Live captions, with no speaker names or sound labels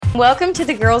Welcome to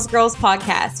the Girls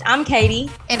podcast. I'm Katie.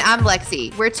 And I'm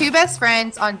Lexi. We're two best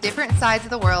friends on different sides of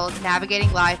the world navigating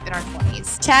life in our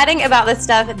 20s. Chatting about the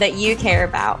stuff that you care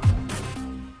about.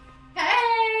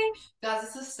 Hey! Guys,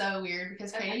 this is so weird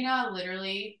because Katie and I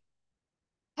literally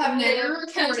have never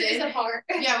recorded. Apart.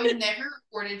 Yeah, we've never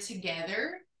recorded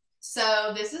together.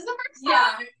 So this is the first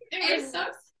time. Yeah.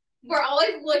 We're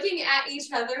always looking at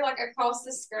each other like across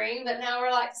the screen, but now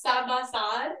we're like side by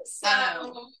side.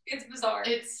 So it's bizarre.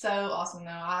 It's so awesome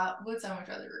though. I would so much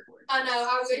rather record. I know.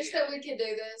 I wish that we could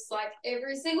do this like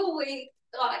every single week,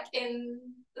 like in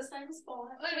the same spot.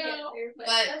 I know.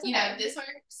 But you know, this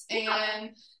works.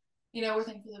 And you know, we're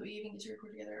thankful that we even get to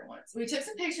record together at once. We took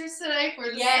some pictures today for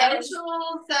the social,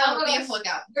 so be on the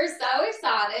lookout. We're so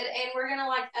excited, and we're gonna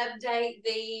like update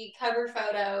the cover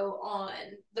photo on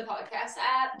the podcast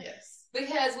app. Yes.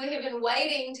 Because we have been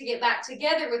waiting to get back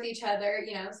together with each other,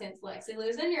 you know, since Lexi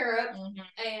lives in Europe and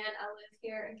I live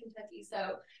here in Kentucky.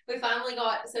 So we finally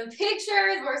got some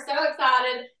pictures. We're so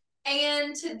excited.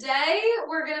 And today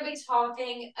we're going to be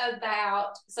talking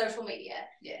about social media.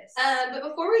 Yes. But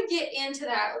before we get into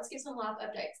that, let's give some live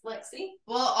updates. Lexi?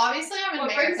 Well, obviously I'm in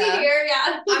America. What brings you here?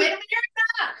 Yeah. I'm in America.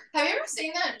 Have you ever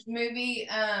seen that movie,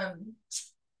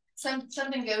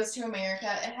 Something Goes to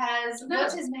America? It has,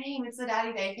 what's his name? It's the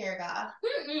daddy daycare guy.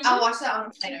 Mm-hmm. I watched that on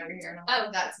the plane over here. And I'm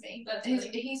like, that's me. That's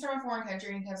he's from a foreign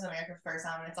country and comes to America for the first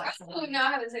time. And it's like, oh, no,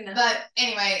 I haven't seen that. But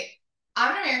anyway,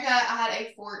 I'm in America. I had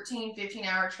a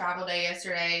 15-hour travel day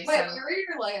yesterday. Wait, where were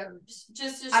your layovers?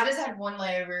 I just had one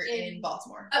layover in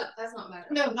Baltimore. Oh, that's not bad.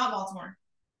 No, not Baltimore.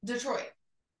 Detroit,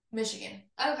 Michigan.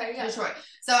 Okay, yeah. Detroit.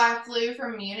 So I flew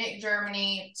from Munich,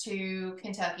 Germany to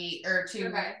Kentucky, or to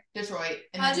Detroit.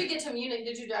 How'd you get to Munich?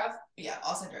 Did you drive? Yeah,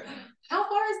 Austin drove me. How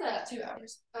far is that? 2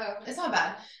 hours. Oh. It's not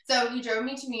bad. So he drove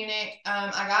me to Munich.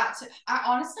 I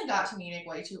honestly got to Munich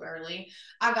way too early.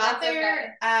 I got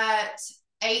there at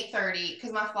 8:30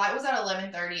 because my flight was at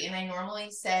 11:30 and they normally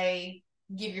say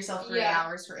give yourself 3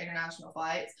 hours for international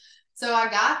flights. So I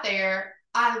got there.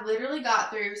 I literally got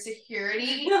through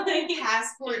security,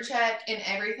 passport check, and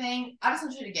everything. I just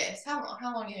want you to guess. How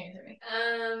long do you think it took me?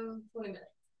 20 minutes.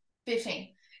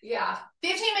 15. Yeah.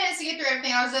 15 minutes to get through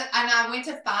everything. I went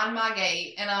to find my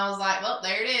gate and I was like, well,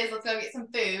 there it is. Let's go get some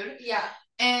food. Yeah.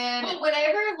 And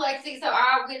whenever Lexi, so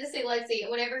I went to see Lexi,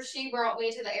 whenever she brought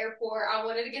me to the airport, I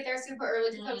wanted to get there super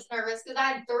early because I was nervous because I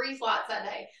had 3 flights that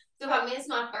day. So if I missed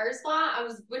my first flight,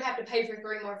 would have to pay for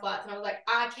 3 more flights. And I was like,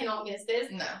 I cannot miss this.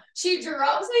 No. She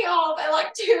drops me off at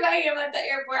like 2 a.m. at the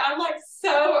airport. I'm like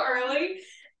so early.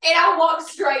 And I walked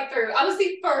straight through. I was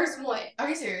the first one. Are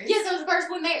you serious? Yes, I was the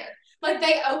first one there. Like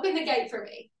they opened the gate for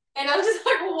me. And I just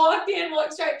like walked in,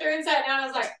 walked straight through and sat down. I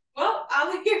was like, well, I'll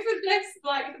be here for the next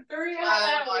like 3 hours.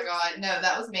 Oh my god, no,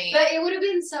 that was me. But it would have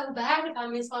been so bad if I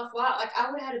missed my flight. Like I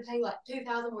would have had to pay like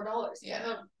 $2,000 more.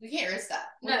 Yeah, we can't risk that.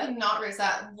 No. We cannot risk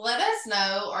that. Let us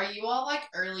know. Are you all like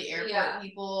early airport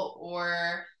people,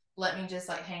 or let me just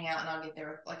like hang out and I'll get there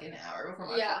with like an hour before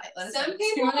my flight? Some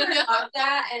people are like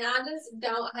that, and I just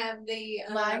don't have the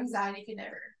my anxiety could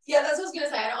never. Yeah, that's what I was gonna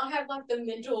say. I don't have like the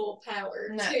mental power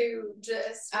to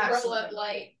just roll up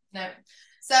late. No.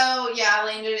 So yeah, I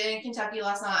landed in Kentucky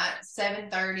last night at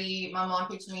 7:30. My mom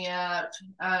picked me up,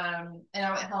 and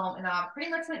I went home and I pretty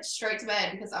much went straight to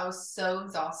bed because I was so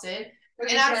exhausted.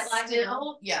 And I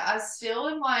still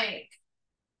am like,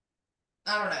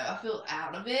 I don't know, I feel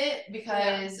out of it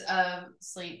because of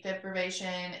sleep deprivation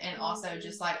and also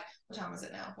just like, what time is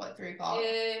it now? What, 3 o'clock?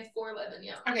 4:11,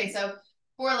 yeah. Okay, so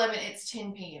 4:11, it's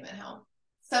 10 p.m. at home.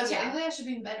 So technically I should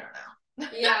be in bed right now.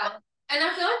 Yeah. And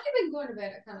I feel like you've been going to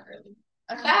bed kind of early.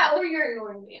 That or you're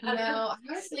ignoring me. No, I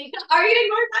go to sleep. Are you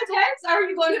ignoring my text? Or are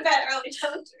you going to bed early?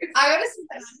 Tell the truth. I go to sleep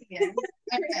at 9 p.m.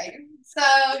 Okay. So,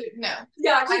 no.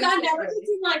 Yeah, because I never get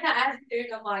to like that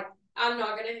afternoon. I'm like, I'm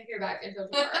not going to hear back until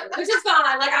tomorrow. Which is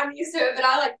fine. Like, I'm used to it. But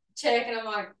I like check and I'm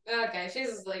like, okay, she's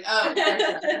asleep. Oh,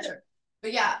 for sure.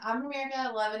 But yeah, I'm in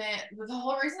America, loving it. But the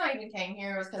whole reason I even came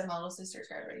here was because my little sister's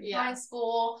graduating high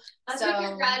school. I took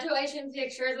your graduation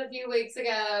pictures a few weeks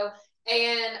ago.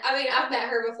 And I mean, I've met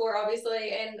her before,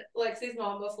 obviously, and Lexi's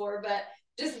mom before, but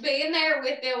just being there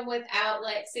with them without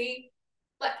Lexi,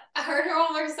 like, I heard her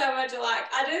on there so much, like,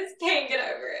 I just can't get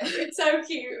over it. It's so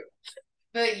cute.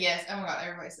 But yes, oh my god,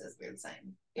 everybody says we're the same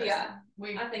person. Yeah.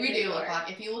 We do look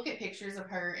like, if you look at pictures of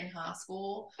her in high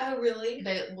school. Oh, really?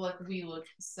 We look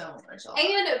so much alike.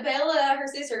 And Bella, her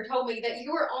sister, told me that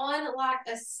you were on, like,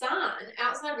 a sign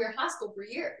outside of your high school for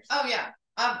years. Oh, yeah.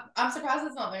 I'm surprised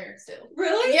it's not there still.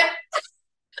 Really? Yeah.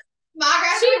 We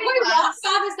walked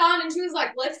by the sign and she was like,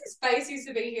 Lexi's face used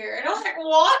to be here. And I was like,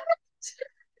 what?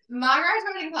 My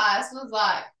graduating class was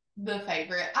like the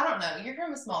favorite. I don't know. You're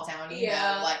from a small town, you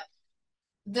Yeah. know, like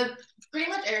the pretty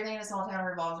much everything in a small town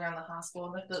revolves around the high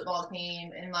school and the football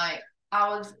team, and like I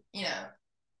was, you know,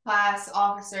 class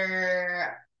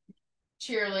officer,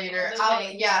 cheerleader.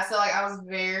 So like I was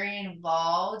very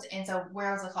involved, and so where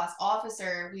I was a class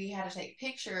officer, we had to take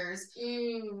pictures.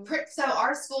 So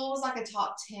our school was like a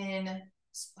top 10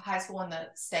 high school in the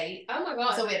state. Oh my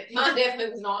god! So mine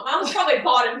definitely was not. Mine was probably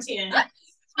bottom 10.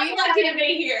 I'm lucky to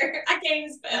be here. I can't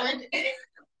even spell.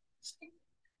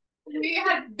 We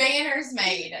had banners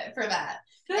made for that.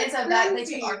 And so that they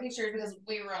took our pictures because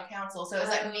we were on council. So it was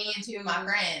like me and two of my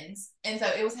friends. And so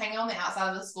it was hanging on the outside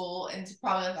of the school and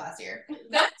probably like last year.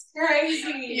 That's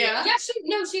crazy. Yeah.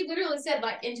 Yeah, she literally said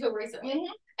like until recently.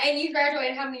 Mm-hmm. And you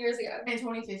graduated how many years ago? In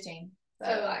 2015.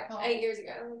 So like 8 years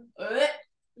ago.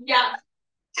 Yeah.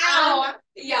 Ow.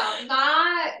 Yeah.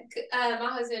 My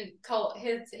husband Colt,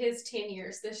 his 10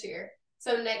 years this year.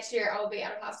 So next year I'll be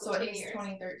out of high school. So 10 years.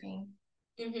 2013.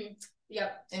 Mm-hmm.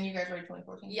 Yep. And you graduated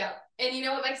 2014. Yep. And you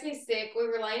know what makes me sick? We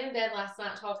were laying in bed last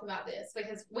night talking about this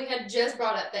because we had just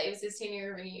brought up that it was his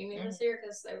 10-year reunion this year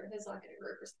because they were his like in a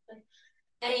group or something.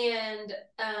 And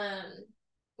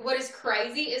what is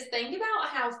crazy is think about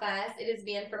how fast it has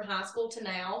been from high school to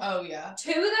now. Oh yeah.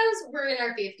 2 of those were in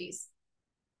our 50s.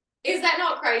 Is that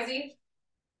not crazy?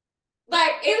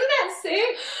 Like, isn't that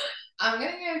sick? I'm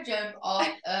gonna go jump off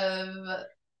of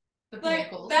the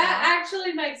pinnacles. That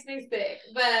actually makes me sick,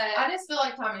 but I just feel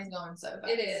like time is going so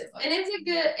fast. It is, like, and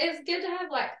it's good to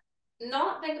have like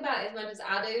not think about it as much as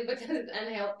I do because it's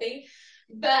unhealthy,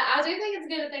 but I do think it's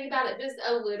good to think about it just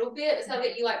a little bit so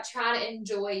that you like try to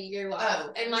enjoy your life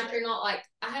and like you're not like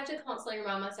I have to constantly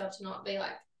remind myself to not be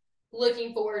like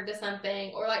looking forward to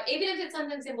something or like even if it's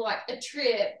something simple like a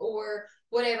trip or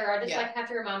whatever. I just like have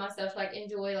to remind myself to like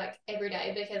enjoy like every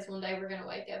day because one day we're gonna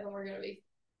wake up and we're gonna be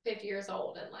 50 years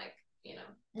old and like. You know,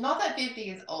 not that 50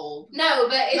 is old. No,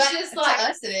 but it's just like to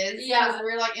us it is. Yeah,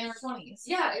 we're like in our 20s.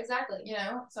 Yeah, exactly. You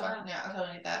know, so I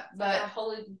totally get that. But like a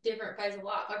wholly different phase of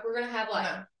life. Like we're gonna have like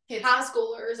high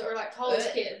schoolers or like college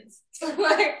kids.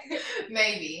 Like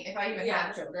maybe if I even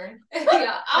have children.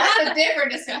 Yeah, that's a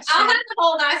different discussion. I'll have the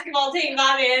whole basketball team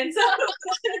by then. So.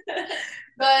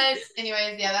 But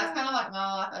anyways, that's kind of like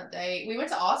my life update. We went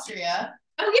to Austria.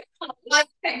 Oh yeah. Like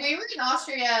we were in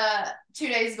Austria 2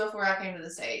 days before I came to the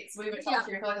States. We went to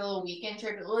Austria for like a little weekend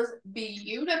trip. It was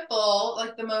beautiful,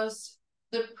 like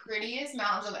the prettiest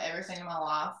mountains I've ever seen in my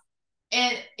life.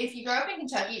 And if you grow up in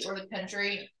Kentucky or the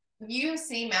country, you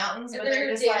see mountains, but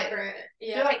they're just different.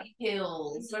 They're like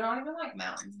hills. They're not even like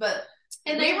mountains, but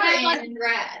and they were like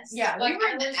grass. Yeah, like we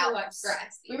were in the Alps. Like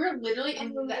grass. We were literally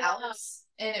in the Alps.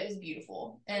 And it was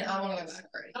beautiful. And I want to go back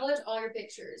already. I loved all your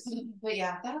pictures. But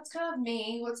yeah, that's kind of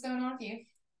me. What's going on with you?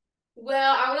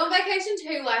 Well, I went on vacation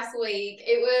too last week.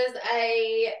 It was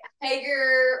a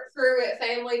Hager Pruitt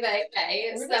family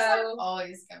vacay. So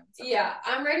always come. Yeah,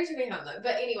 I'm ready to be home though.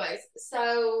 But anyways,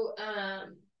 so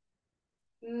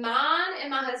mine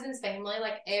and my husband's family,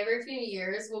 like every few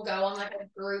years, will go on like a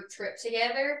group trip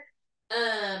together.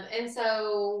 And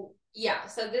so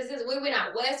so we went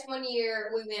out west one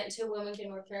year. We went to Wilmington,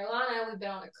 North Carolina. We've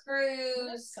been on a cruise.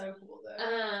 That's so cool though.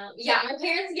 Our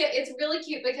parents it's really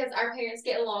cute because our parents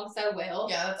get along so well.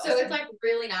 Yeah, that's so awesome. It's like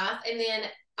really nice. And then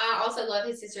I also love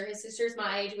his sister. His sister's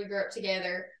my age. We grew up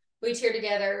together. We cheered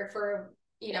together for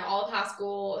all of high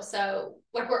school. So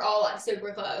like we're all like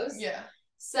super close. Yeah.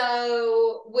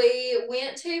 So we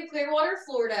went to Clearwater,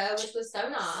 Florida, which was so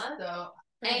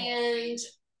nice.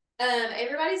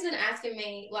 Everybody's been asking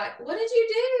me, like, what did you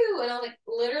do? And I'm like,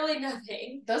 literally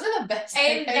nothing. Those are the best.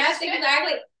 And that's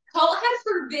exactly, Colt had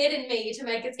forbidden me to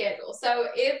make a schedule. So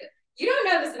if you don't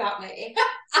know this about me,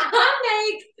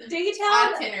 I make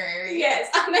detailed itineraries. Yes,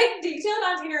 I make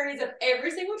detailed itineraries of every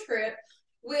single trip,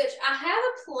 which I have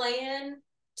a plan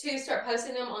to start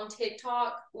posting them on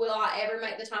TikTok. Will I ever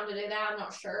make the time to do that? I'm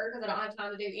not sure because I don't have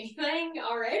time to do anything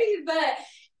already, but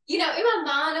in my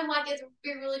mind, I'm like, it's a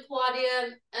really cool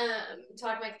idea to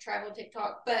like make a travel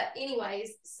TikTok. But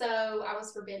anyways, so I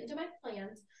was forbidden to make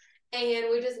plans. And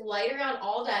we just laid around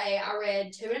all day. I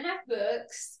read 2.5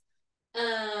 books.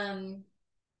 I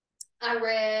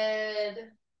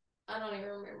don't even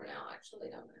remember now, actually.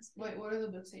 Don't ask me. Wait, what are the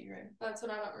books that you read? That's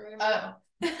what I don't remember.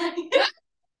 Oh.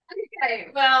 Okay,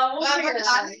 well, I read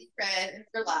and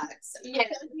relaxed.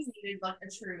 Yes. We needed like a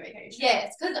true vacation.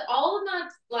 Yes, because all of my,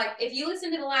 like, if you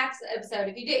listen to the last episode,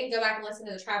 if you didn't, go back and listen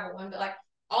to the travel one, but like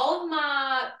all of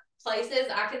my places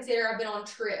I consider I've been on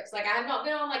trips. Like I have not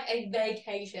been on like a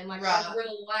vacation, like Right. a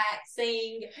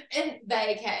relaxing And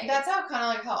vacay. that's how kind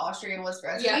of like how Austria was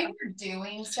for us. Yeah. We were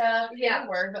doing stuff, Yeah. we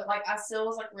were, but like I still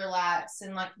was like relaxed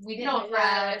and like we didn't not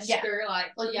have rushed or like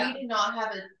we did not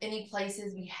have any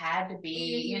places we had to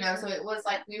be, you know. So it was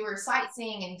like we were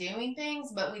sightseeing and doing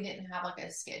things, but we didn't have like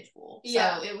a schedule.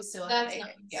 Yeah. So it was still That's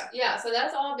like nice. Yeah. So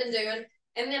that's all I've been doing,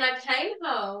 and then I came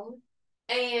home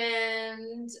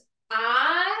and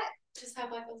I just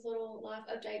have like a little life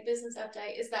update, business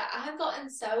update, is that I have gotten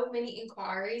so many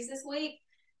inquiries this week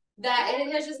that it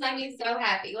has just made me so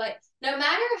happy. Like, no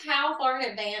matter how far in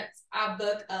advance I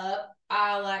book up,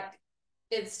 I like,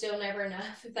 it's still never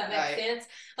enough, if that makes sense.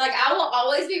 Like, I will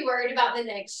always be worried about the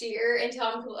next year until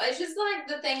I'm cool. It's just like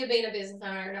the thing of being a business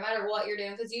owner, no matter what you're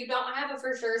doing, because you don't have a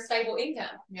for sure stable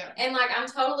income. Yeah. And like, I'm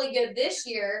totally good this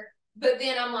year, but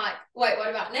then I'm like, wait, what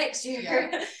about next year?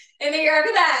 Yeah. And the year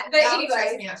after that. But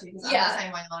anyway, me out too, because I'm the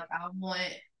same way. Like, I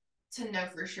want to know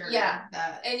for sure. Yeah.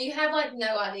 That. And you have like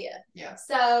no idea. Yeah.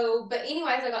 So, but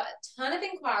anyways, I got a ton of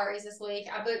inquiries this week.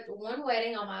 I booked one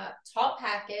wedding on my top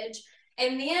package,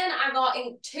 and then I got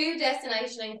in 2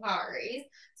 destination inquiries.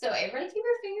 So everybody keep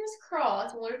your fingers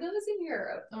crossed. One of them is in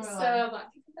Europe. Oh, so I'm like,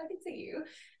 I can see you.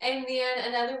 And then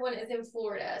another one is in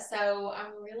Florida. So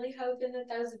I'm really hoping that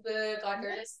those book. Like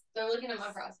they're looking at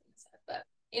my prices and stuff. But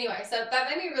anyway, so that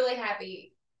made me really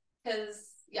happy because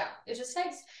yeah, it just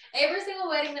takes every single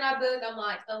wedding that I book, I'm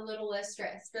like a little less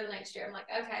stressed for the next year. I'm like,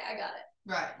 okay, I got it.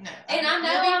 Right. No. And I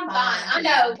know I'm fine. I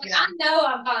know. Like, I know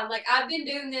I'm fine. Like I've been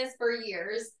doing this for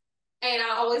years. And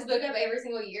I always book up every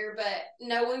single year, but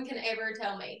no one can ever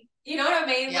tell me. You know what I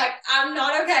mean? Yeah. Like, I'm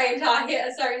not okay until I hit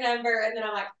a certain number, and then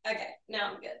I'm like, okay,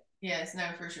 now I'm good. Yes, no,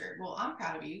 for sure. Well, I'm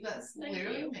proud of you. That's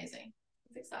literally amazing.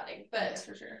 It's exciting, but yes,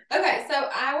 for sure. Okay, so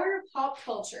our pop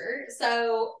culture.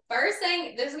 So first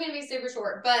thing, this is going to be super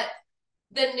short, but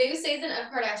the new season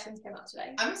of Kardashians came out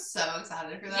today. I'm so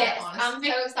excited for that. Yes, honestly.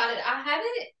 I'm so excited. I haven't.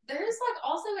 There's like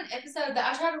also an episode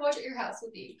that I tried to watch at your house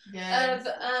with you of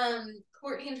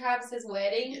Courtney and Travis's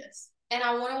wedding. Yes, and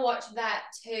I want to watch that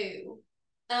too.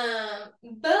 But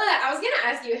I was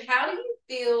gonna ask you, how do you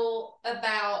feel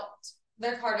about the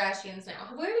Kardashians now?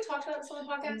 Have we already talked about this on the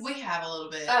podcast? We have a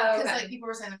little bit because like people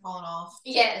were saying they're falling off.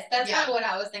 Yes, that's kind of what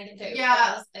I was thinking too.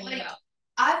 Yeah,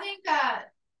 I think that.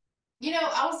 You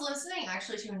know, I was listening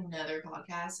actually to another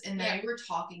podcast, and they were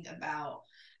talking about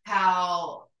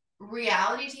how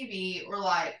reality TV or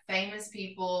like famous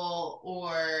people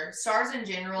or stars in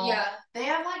general, they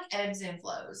have like ebbs and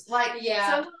flows. Like,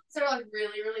 sometimes they're like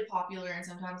really, really popular, and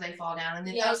sometimes they fall down, and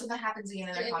then something happens again,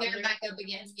 and they're popular. They're back up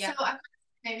again. Yeah. So I think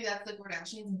maybe that's the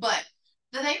Kardashians, but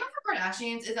the thing about the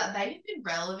Kardashians is that they've been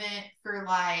relevant for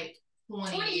like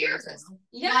 20 years.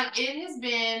 Yeah, like it has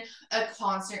been a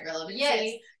constant relevancy.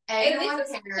 Yes. And this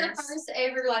is the first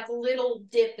ever like little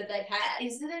dip that they've had.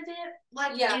 Is it a dip?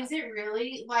 Like, is it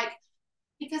really? Like,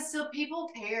 because still people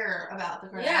care about the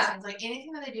Kardashians. Yeah. Like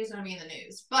anything that they do is going to be in the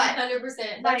news. But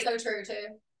 100%. That's so true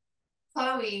too.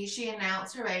 Khloe, she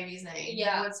announced her baby's name.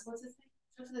 Yeah. What's his name?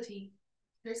 What's the T?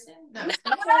 Tristan? No.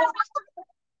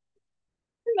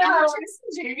 No.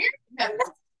 Tristan Jr. No.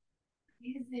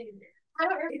 Is it?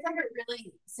 It's like a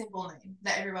really simple name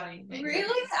that everybody names.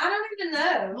 Really? I don't even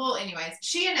know. Well, anyways,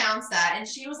 she announced that, and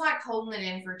she was like holding it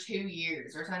in for 2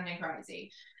 years or something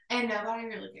crazy, and nobody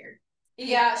really cared.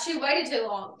 Yeah, she waited too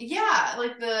long. Yeah,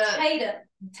 like the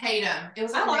Tatum. It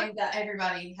was a name that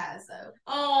everybody has though.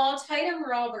 Oh, Tatum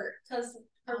Robert, because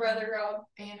her brother Rob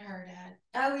and her dad.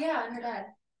 Oh yeah, and her dad.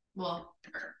 Well,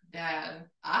 her dad.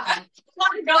 I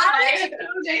know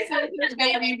Jason's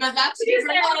baby, but that's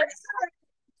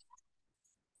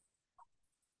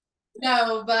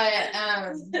No, but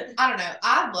I don't know.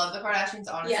 I love the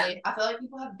Kardashians, honestly. Yeah. I feel like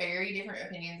people have very different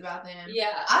opinions about them.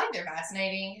 Yeah. I think they're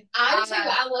fascinating. I do too.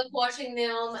 I love watching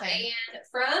them. Same. And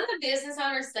from a business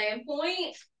owner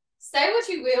standpoint, say what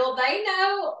you will, they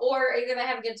know, or either they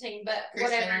have a good team, but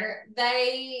whatever.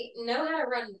 They know how to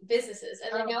run businesses,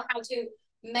 and they know how to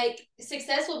make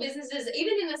successful businesses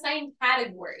even in the same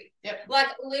category. Yep. Like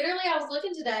literally I was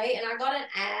looking today and I got an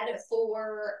ad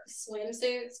for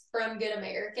swimsuits from Good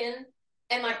American,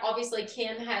 and like obviously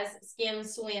Kim has Skim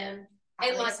Swim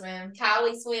and like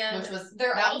Kylie Swim, which was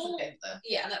they're that all was okay, though.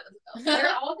 Yeah, that was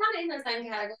they're all kind of in the same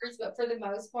categories, but for the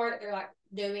most part they're like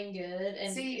doing good,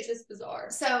 and it's just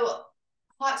bizarre. So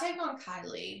hot take on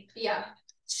Kylie. Yeah.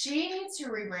 She needs to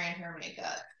rebrand her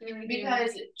makeup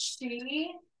because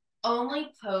she only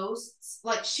posts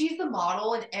like she's the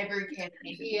model in every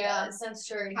campaign. Yeah, that's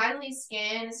true. Kylie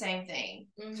Skin, same thing.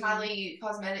 Kylie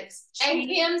Cosmetics and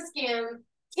Kim Skin.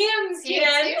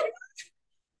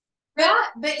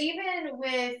 But even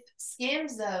with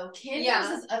Skims though, Kim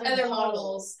uses other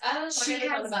models. She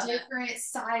has different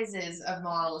sizes of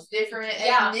models, different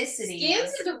ethnicities.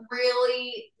 Skims is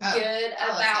really good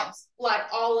about like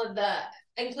all of the,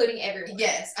 including everyone.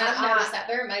 Yes, I've noticed that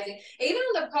they're amazing. Even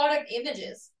on the product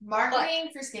images, marketing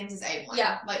for Skims is A1.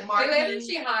 Yeah, like marketing. Whoever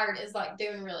she hired is like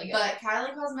doing really good. But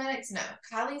Kylie Cosmetics, no,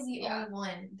 Kylie's the only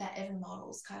one that ever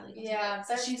models Kylie Cosmetics.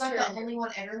 Yeah, she's like the only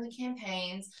one ever in the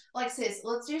campaigns. Like, sis,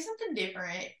 let's do something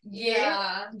different.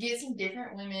 Get some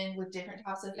different women with different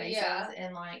types of faces,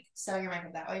 and like sell your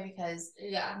makeup that way because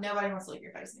nobody wants to look at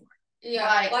your face anymore.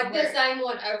 Yeah, like the same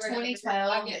one over 2012,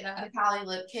 I get the Kylie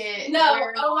lip kit.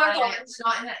 No, oh my god, it's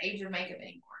not in that age of makeup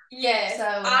anymore. Yes, so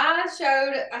I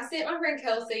sent my friend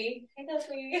Kelsey. Hey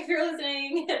Kelsey, if you're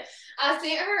listening, I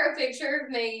sent her a picture of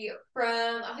me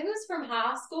from, I think it was from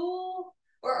high school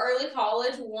or early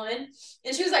college one,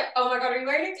 and she was like, "Oh my god, are you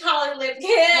wearing a Kylie lip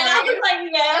kit?" And I was like,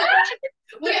 "Yeah."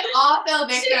 We all fell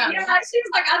victim. She was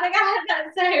like, "I think I had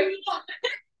that same."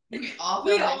 We all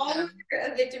were a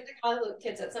victim to Kylie lip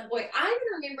kits at some point. I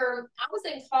even remember I was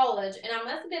in college, and I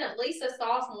must have been at least a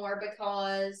sophomore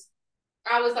because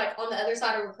I was like on the other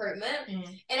side of recruitment.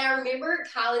 And I remember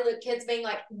Kylie lip kits being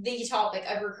like the topic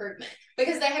of recruitment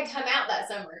because they had come out that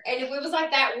summer. And it was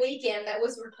like that weekend that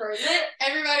was recruitment.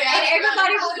 Everybody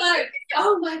was like,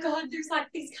 "Oh my god, there's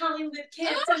like these Kylie lip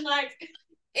kits." And like,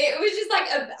 it was just like,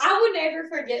 I would never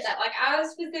forget that. Like, I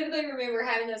specifically remember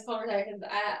having those conversations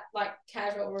at like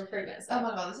casual recruitment stuff. Oh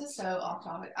my god, this is so off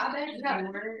topic. I bet you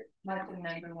were like the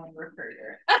 #1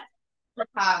 recruiter.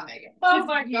 Hi, Megan. Oh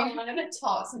my god. I haven't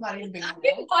taught somebody to be. I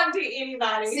didn't talk to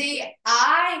anybody. See,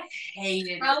 I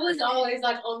hated I was always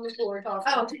like on the floor talking.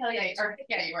 Oh, hell yeah.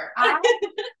 Yeah, you were. I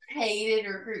hated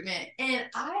recruitment. And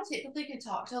I typically could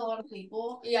talk to a lot of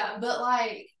people. Yeah. But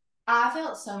like, I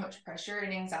felt so much pressure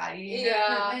and anxiety in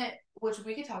recruitment, which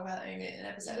we could talk about that maybe in an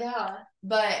episode. Yeah.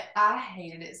 But I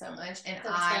hated it so much, and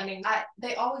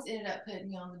they always ended up putting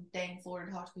me on the dang floor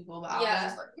to talk to people. But I was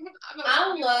just like,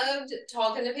 I loved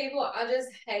talking to people. I just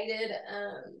hated.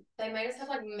 They made us have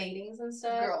like meetings and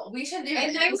stuff. Girl, we should do.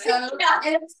 And they was and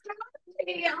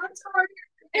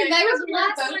they was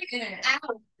in it.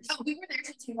 Oh, we were there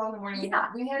till 2 in the morning. Yeah.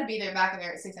 We had to be there back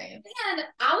there at 6 a.m. And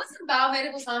I was a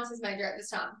biomedical sciences major at this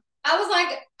time. I was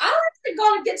like, I don't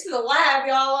want to get to the lab,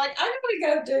 y'all. Like, I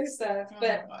want to go do stuff.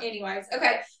 But anyways,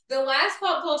 okay. The last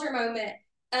pop culture moment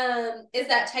is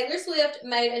that Taylor Swift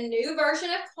made a new version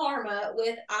of Karma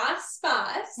with Ice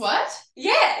Spice. What?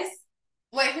 Yes.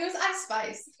 Wait, who's Ice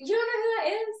Spice? You don't know who that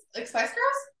is? Like Spice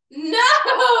Girls? No.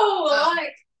 Oh.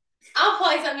 Like, I'll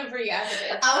play something for you after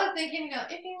this. I was thinking,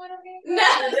 if you want to be.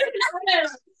 No.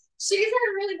 She's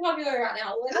really popular right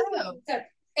now. Oh.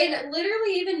 And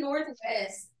literally even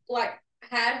Northwest, like,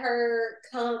 had her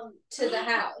come to the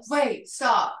house. Wait,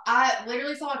 stop. I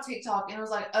literally saw a TikTok and was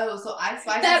like, oh, so Ice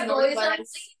Spice that is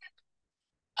Northwest.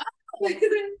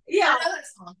 Yeah.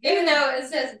 Even though it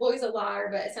says Boy's a Liar,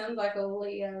 but it sounds like a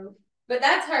Leo. But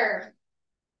that's her.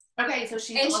 Okay, so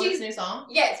she's on this new song?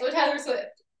 Yes, with Taylor Swift.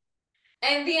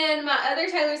 And then my other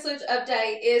Taylor Swift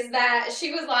update is that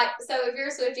she was like, so if you're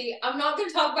a Swiftie, I'm not going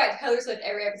to talk about Taylor Swift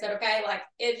every episode, okay? Like,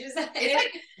 it's like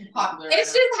popular.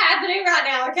 It's just happening right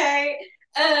now, okay?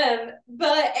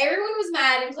 But everyone was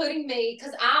mad, including me,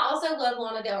 because I also love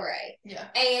Lana Del Rey. Yeah.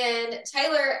 And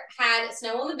Taylor had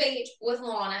Snow on the Beach with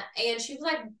Lana, and she was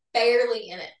like barely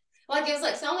in it. Like, it was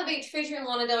like Snow on the Beach featuring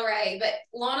Lana Del Rey, but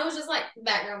Lana was just like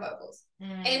background vocals.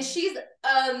 And she's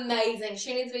amazing.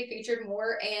 She needs to be featured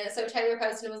more. And so Taylor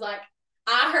posted and was like,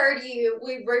 I heard you.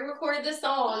 We re-recorded the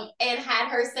song and had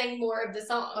her sing more of the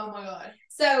song. Oh my god.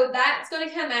 So that's going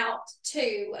to come out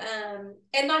too.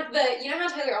 And like you know how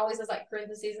Taylor always has like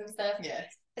parentheses and stuff?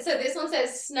 Yes. So this one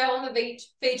says Snow on the Beach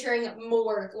featuring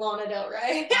more Lana Del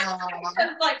Rey.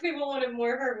 Like people wanted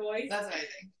more of her voice. That's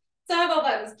amazing. So I thought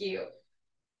that was cute.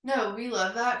 No, we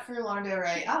love that for Lana Del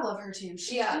Rey. I love her too.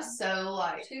 She's just so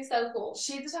like, she's so cool.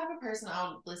 She's the type of person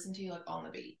I'll listen to like on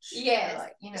the beach. Yes,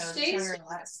 like she's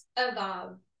a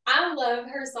vibe. I love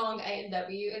her song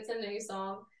A&W. It's a new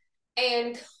song,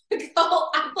 and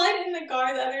I played it in the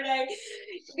car the other day.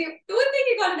 The one thing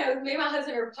you gotta know is me and my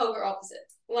husband are polar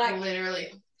opposites. Like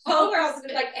literally polar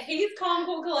opposites. Like he's calm,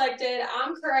 cool, collected.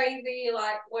 I'm crazy.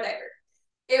 Like whatever,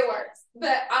 it works.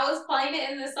 But I was playing it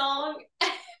in the song.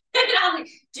 And I was like,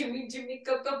 Jimmy,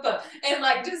 go, go, go. And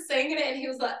like just singing it. And he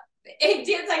was like, he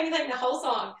didn't say anything the whole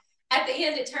song. At the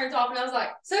end, it turns off. And I was like,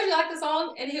 so do you like the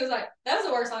song? And he was like, that was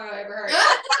the worst song I've ever heard. No,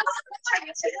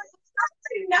 it's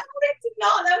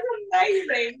not. That was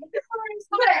amazing. But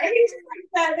he just like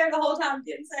sat there the whole time,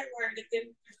 didn't say a word. It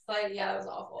didn't just like, yeah, it was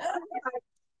awful.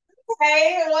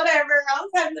 okay, whatever. I was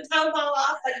having the time of my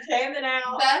life, like jamming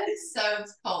out. That is so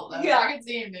cold though. Yeah. I can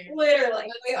see him doing it. Literally,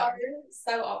 we are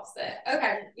so opposite.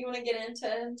 Okay, you want to get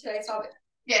into today's topic?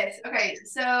 Yes. Okay.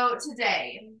 So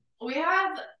today we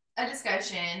have a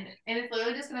discussion, and it's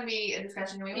literally just going to be a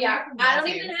discussion. I don't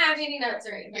even have any notes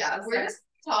or anything. Yeah, we're just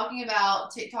talking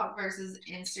about TikTok versus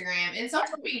Instagram and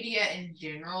social media in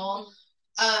general.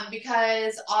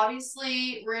 Because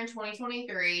obviously we're in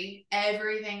 2023,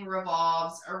 everything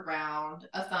revolves around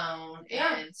a phone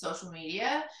and social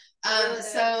media.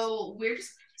 So we're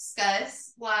just gonna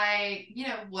discuss, like,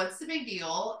 what's the big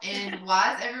deal and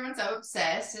why is everyone so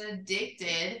obsessed and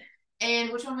addicted,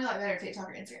 and which one we like better, TikTok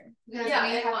or Instagram? Because we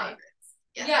have favorites.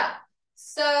 Yeah.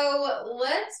 So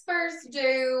let's first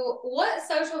do, what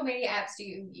social media apps do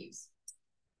you use?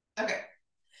 Okay.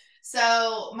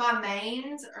 So my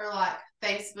mains are like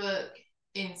Facebook,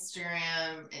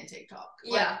 Instagram, and TikTok.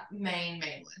 Like main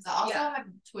ones. I also have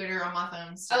Twitter on my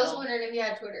phone still. I was wondering if you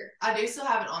had Twitter. I do still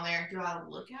have it on there. Do I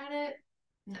look at it?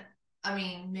 No. I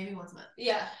mean, maybe once a month.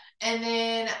 Yeah. And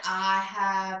then I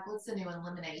have, what's the new one?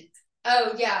 Lemonade.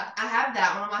 Oh, yeah. I have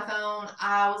that one on my phone.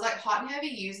 I was like hot and heavy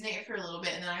using it for a little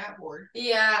bit, and then I got bored.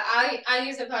 Yeah, I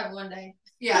use it probably one day.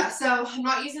 Yeah, so I'm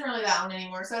not using really that one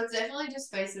anymore. So it's definitely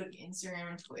just Facebook, Instagram,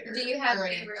 and Twitter. Do you have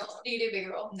Big Reel? Do you do Big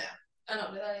Reel? No. I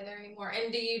don't do that either anymore.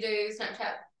 And do you do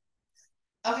Snapchat?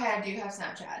 Okay, I do have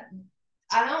Snapchat.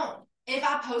 I don't. If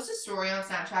I post a story on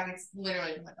Snapchat, it's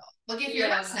literally my dog. Like, if you're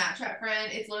my Snapchat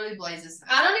friend, it's literally Blaze's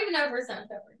Snapchat. I don't even know if we're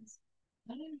Snapchat friends.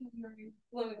 I don't even know.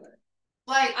 Let me look.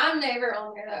 Like, I'm never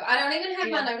on there though. I don't even have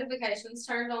my notifications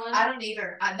turned on. I don't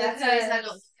either. That's the reason I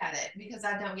don't look at it, because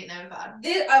I don't get notified.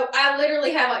 I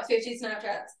literally have like 50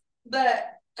 Snapchats. But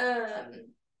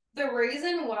the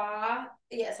reason why,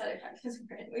 yes, I do have his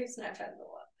friend. We've Snapchatted a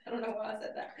lot. I don't know why I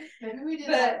said that. Maybe we did.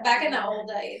 But back in the old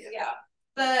days, yeah.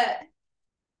 But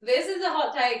this is a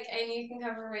hot take, and you can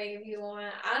come for me if you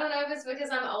want. I don't know if it's because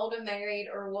I'm old and married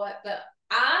or what, but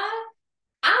I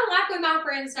like when my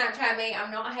friends Snapchat me.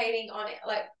 I'm not hating on it.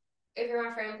 Like, if you're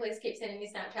my friend, please keep sending me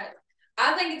Snapchat.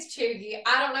 I think it's chuggy.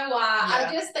 I don't know why. Yeah.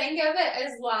 I just think of it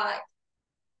as like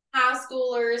high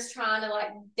schoolers trying to like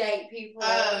date people.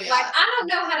 Oh, yeah. Like, I don't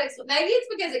know how to explain. Maybe it's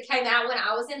because it came out when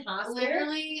I was in high school,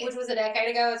 which was a decade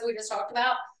ago, as we just talked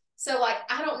about. So, like,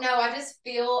 I don't know. I just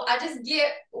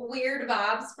get weird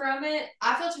vibes from it.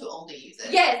 I feel too old to use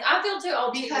it. Yes, I feel too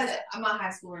old because to use it. My high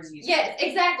schoolers use it. Yes,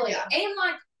 exactly. Yeah. And,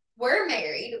 like, we're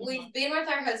married. Mm-hmm. We've been with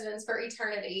our husbands for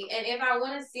eternity. And if I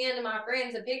want to send my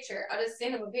friends a picture, I just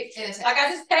send them a picture. Like, I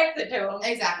just text it to them.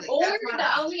 Exactly. Or and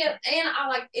I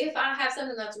like, if I have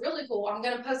something that's really cool, I'm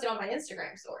going to post it on my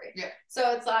Instagram story. Yeah.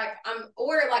 So it's like,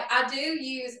 I do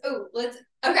use,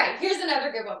 okay, here's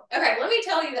another good one. Okay, let me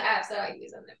tell you the apps that I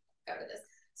use, and then go to this.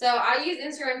 So I use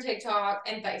Instagram, TikTok,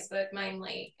 and Facebook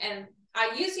mainly. And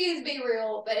I used to use Be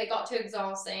Real, but it got too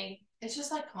exhausting. It's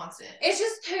just like constant. It's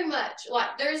just too much.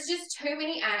 Like, there's just too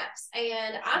many apps.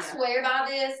 And I swear by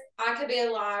this, I could be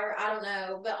a liar. I don't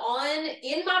know. But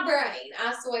in my brain,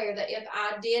 I swear that if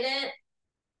I didn't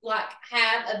like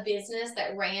have a business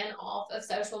that ran off of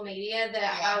social media,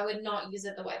 that I would not use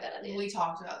it the way that I did. We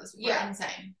talked about this. We're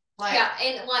insane. Like,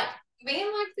 and like being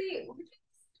like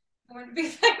I want to be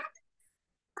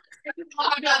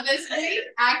talk about this. We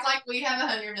act like we have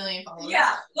 100 million followers.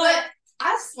 Yeah, but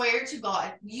I swear to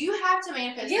God, you have to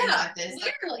manifest things like this.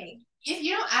 Literally. Like, if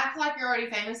you don't act like you're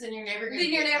already famous, then you're never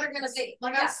gonna see.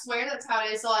 Like, I swear that's how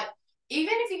it is. So, like,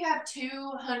 even if you have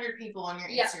 200 people on your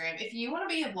Instagram, if you want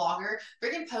to be a blogger,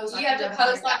 freaking post. You have to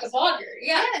post like a blogger.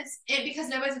 Yeah. Yes, because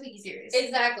nobody's gonna take you serious.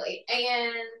 Exactly.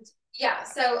 And yeah,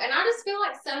 so, and I just feel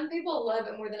like some people love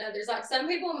it more than others. Like, some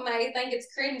people may think it's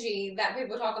cringy that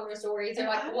people talk on their stories or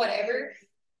like whatever.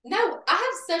 No, I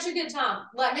have such a good time.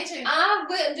 Like, me too. I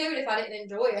wouldn't do it if I didn't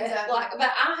enjoy it. Exactly. Like,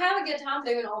 but I have a good time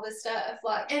doing all this stuff.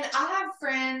 Like, and I have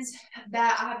friends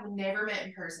that I have never met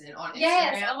in person on Instagram.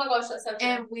 Yes, oh my gosh, that's so true.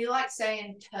 And we like stay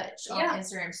in touch on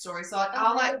Instagram stories. So like,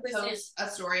 I'll like post a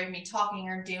story of me talking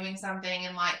or doing something,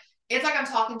 and like, it's like I'm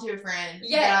talking to a friend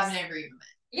that I've never even met.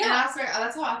 Yeah. And I swear,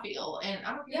 that's how I feel. And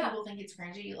I don't care if people think it's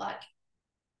cringy. Like,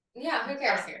 yeah, who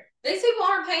cares? These people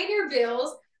aren't paying your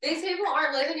bills. These people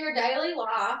aren't living your daily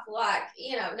life. Like,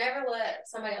 never let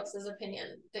somebody else's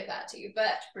opinion do that to you.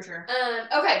 But for sure.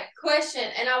 Okay, question,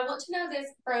 and I want to know this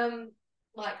from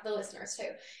like the listeners too.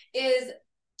 Is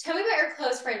tell me about your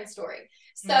close friend story.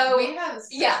 So we have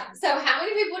So how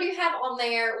many people do you have on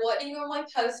there? What do you normally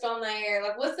post on there?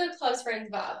 Like, what's the close friends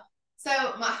vibe? So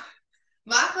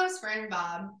my close friend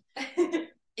vibe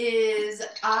is,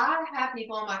 I have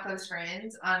people on my close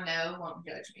friends I know won't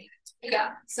judge me.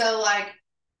 Yeah. So like,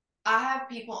 I have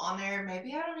people on there.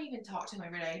 Maybe I don't even talk to them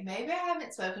every day. Maybe I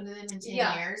haven't spoken to them in 10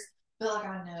 years. But like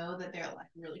I know that they're like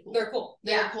really cool. They're cool.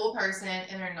 They're a cool person,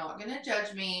 and they're not gonna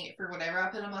judge me for whatever I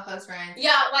put on my close friends.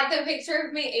 Yeah, like the picture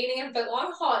of me eating a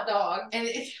footlong hot dog, and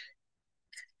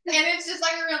it's just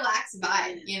like a relaxed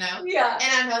vibe, you know. Yeah.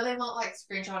 And I know they won't like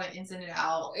screenshot it and send it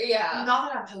out. Yeah.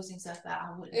 Not that I'm posting stuff that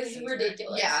I wouldn't. It's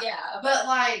ridiculous. Yeah. But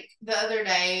like the other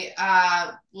day,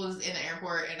 I was in the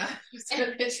airport and I posted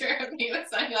a picture of me with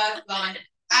sunglasses on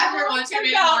after one too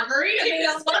many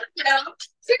margaritas.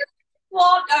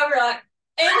 Walked over like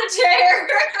in the chair.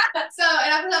 So,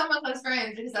 and I put that with my close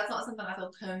friends because that's not something I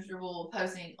feel comfortable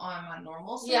posting on my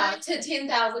normal story. Yeah, to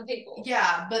 10,000 people.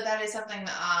 Yeah, but that is something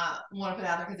that I want to put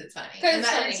out there because it's funny. And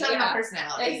that shows my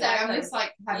personality. Exactly. Like, I'm just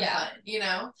like having fun, you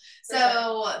know?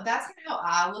 So that's kind of how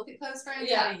I look at close friends.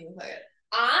 Yeah. How do you look at it?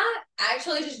 I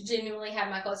actually just genuinely have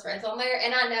my close friends on there,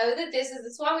 and I know that this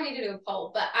is why we need to do a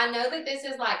poll, but I know that this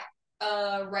is like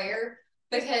rare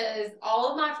because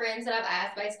all of my friends that I've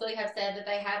asked basically have said that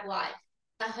they have like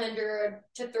 100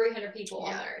 to 300 people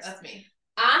on theirs. That's me.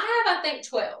 I have, I think,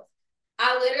 12.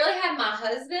 I literally have my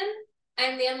husband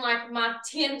and then like my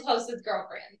 10 closest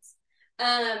girlfriends.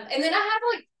 And then I have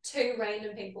like 2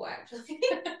 random people actually.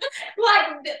 Like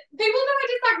people that I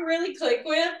just like really click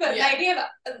with, but maybe about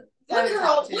one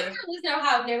girl just know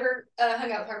how I've never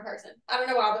hung out with her in person. I don't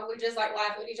know why, but we just like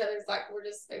laugh with each other. It's like we're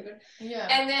just stupid. Yeah.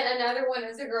 And then another one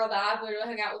is a girl that I've literally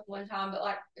hung out with one time, but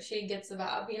like she gets the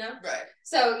vibe, you know? Right.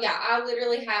 So yeah, I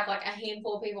literally have like a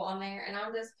handful of people on there, and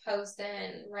I'm just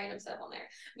posting random stuff on there.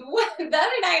 The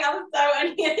other day I was so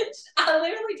unhinged. I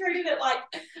literally treated it like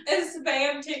a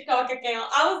spam TikTok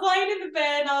account. I was laying in the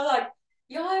bed and I was like,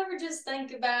 y'all ever just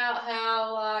think about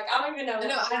how, like, I don't even know.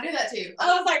 No, I do that too.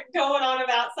 I was like going on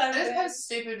about something. I just post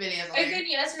stupid videos on there. And then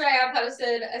yesterday I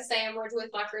posted a sandwich with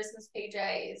my Christmas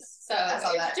PJs. So I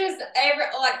saw that. Just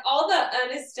like all the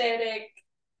unaesthetic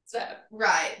stuff.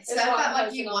 Right. Stuff that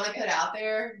like you want to put out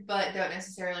there, but don't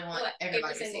necessarily want like,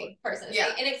 everybody to see. Person to see.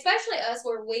 And especially us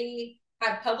where we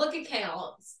have public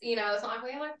accounts, you know, it's not like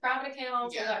we have like private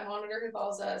accounts, we like monitor who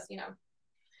follows us, you know.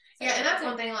 So, and that's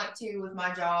one thing like too with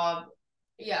my job.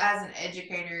 As an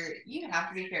educator, you have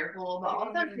to be careful, but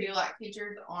also too, like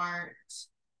teachers aren't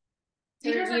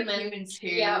humans too.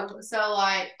 Yeah. So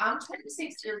like I'm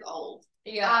 26 years old.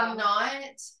 Yeah. I'm not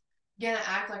gonna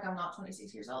act like I'm not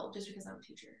 26 years old just because I'm a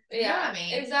teacher. You know what I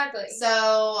mean? Exactly.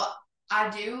 So I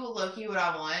do low-key what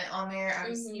I want on there.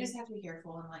 You just have to be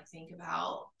careful and like think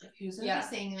about like who's gonna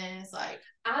be seeing this. Like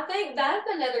I think that's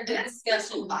another good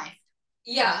discussion. Life.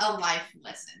 Yeah. A life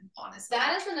lesson, honestly.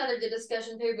 That is another good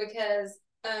discussion too, because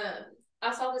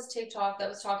I saw this TikTok that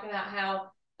was talking about how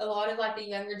a lot of like the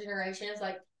younger generation is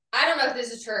like, I don't know if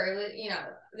this is true, you know,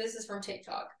 this is from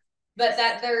TikTok, but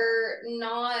that they're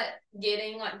not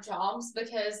getting like jobs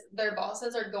because their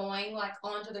bosses are going like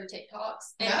onto their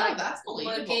TikToks and like that's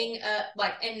looking up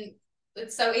like, and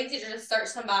it's so easy to just search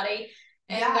somebody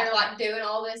and they're like doing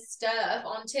all this stuff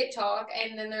on TikTok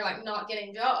and then they're like not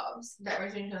getting jobs. That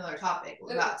brings me to another topic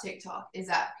about TikTok is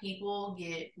that people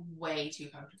get way too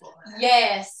comfortable in that app.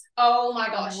 Yes. Oh my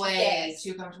gosh. Way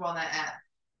too comfortable in that app.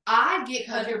 I get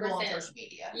comfortable 100%. On social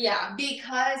media. Yeah.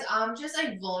 Because I'm just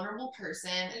a vulnerable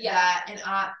person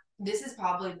this is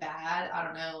probably bad. I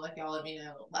don't know. Like y'all let me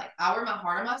know. Like I wear my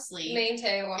heart on my sleeve. Me too.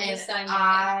 I'm the same.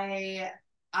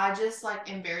 I just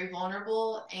like am very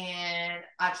vulnerable and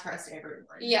I trust everyone.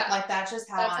 Yeah. Like that's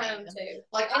just how I am too.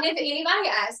 Like and if anybody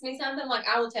asks me something, like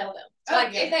I will tell them.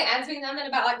 Like if they ask me something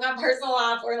about like my personal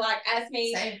life or like ask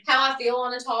me how I feel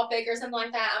on a topic or something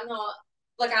like that, I'm not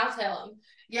like I'll tell them.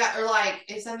 Yeah, or like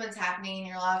if something's happening in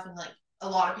your life and like a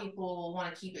lot of people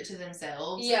want to keep it to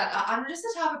themselves. Yeah. I'm just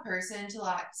the type of person to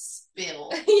like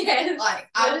spill. Yes. Like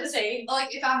I would say,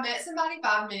 like if I met somebody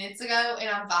 5 minutes ago and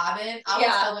I'm vibing, I would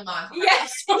tell them my heart.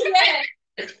 Yes. Yes.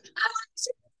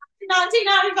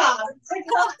 1995.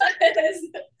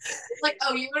 Like,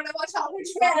 oh, you want to know what y'all were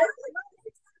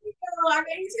like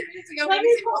 18 minutes ago. Let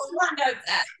me pull my notes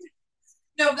at.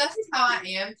 No, that's just how I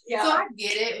am. Yeah. So I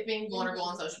get it with being vulnerable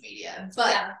on social media,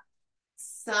 but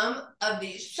some of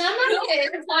it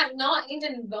is like not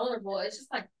even vulnerable. It's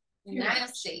just like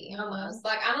nasty almost.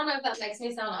 Like I don't know if that makes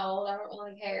me sound old. I don't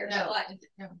really care. No, but like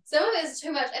some of it is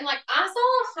too much. And like I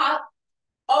saw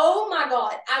oh my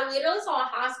god, I literally saw a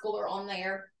high schooler on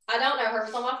there. I don't know her.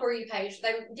 It's on my For You page.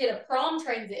 They did a prom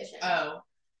transition. Oh.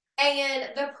 And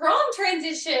the prom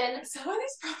transition. Some of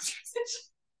these prom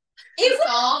transitions.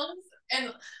 Songs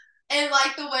and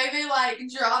like the way they like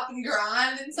drop and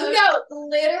grind and so. No,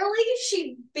 literally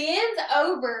she bends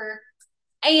over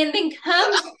and then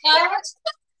comes up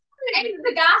and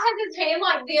the guy has his hand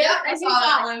like this. Yeah, I saw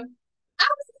that one. I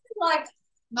was like,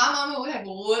 My mama would have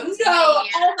whooped No, me.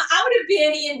 I would have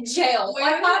been in jail. We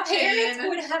Like, my would have parents been-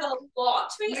 would have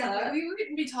locked me up. We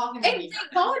wouldn't be talking And to you.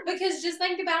 thank God, because just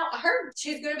think about her.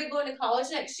 She's going to be going to college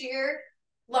next year.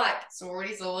 Like,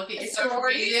 Sororities, so look at your social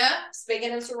sororities. media.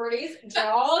 Speaking of sororities,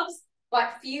 jobs,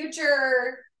 like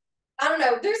future. I don't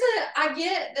know. I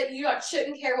get that you like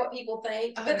shouldn't care what people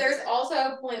think, but there's 100%. also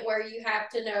a point where you have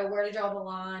to know where to draw the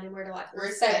line and where to like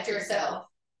respect yourself.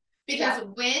 Because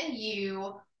when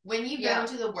you Yeah. go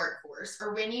into the workforce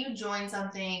or when you join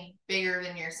something bigger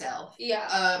than yourself,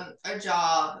 Yeah. a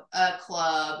job, a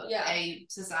club, Yeah. a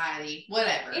society,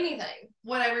 whatever, Anything.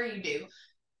 whatever you do,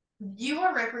 you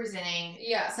are representing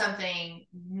Yeah. something,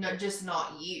 just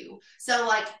not you. So,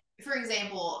 like, for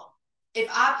example, if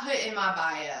I put in my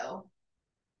bio,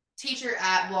 teacher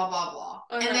at blah blah blah,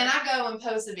 and then I go and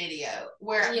post a video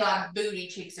where my booty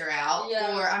cheeks are out,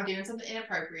 or I'm doing something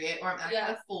inappropriate, or I'm acting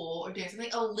a fool, or doing something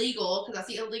illegal, because I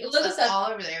see illegal stuff all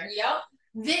over there. Yep.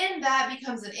 Then that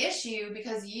becomes an issue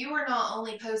because you are not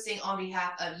only posting on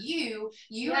behalf of you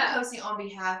are posting on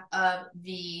behalf of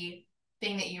the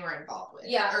thing that you were involved with.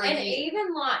 Yeah, and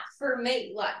even like for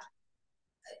me, like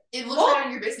it looks bad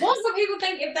on your business. Most of people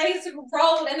think if they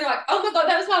scroll and they're like, "Oh my god,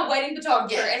 that was my wedding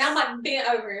photographer," Yes. and I'm like bent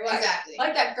over, like exactly,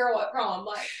 like that girl at prom,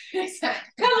 like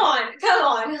exactly. Come on.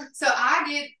 So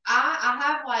I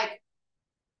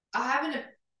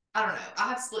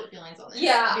have split feelings on this.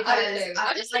 Yeah, because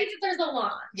I just think that there's a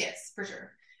line. Yes, for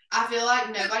sure. I feel like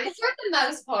nobody. For the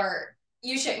most part,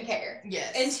 you shouldn't care.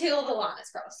 Yes. Until the line is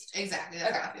crossed. Exactly.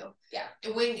 That's how I feel. Yeah.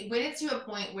 When it's to a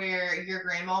point where your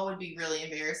grandma would be really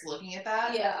embarrassed looking at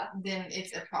that, then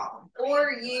it's a problem.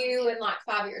 Or you in like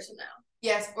 5 years from now.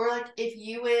 Yes. Or like if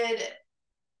you would,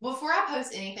 before I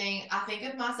post anything, I think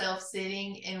of myself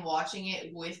sitting and watching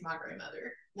it with my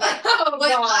grandmother. Like,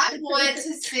 I want to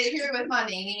sit here with my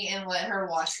nanny and let her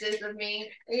watch this with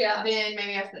me. Yeah. Then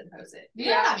maybe I shouldn't post it. You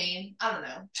know what I mean? I don't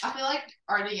know. I feel like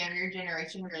the younger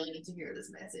generation really needs to hear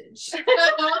this message.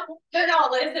 They're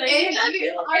not listening.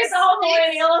 It's all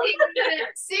millennials.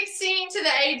 16 to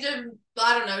the age of,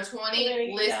 I don't know,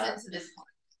 20. Listen to this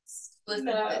podcast. Listen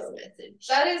to this message.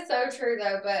 That is so true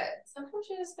though, but sometimes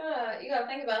you gotta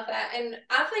think about that. And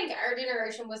I think our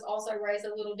generation was also raised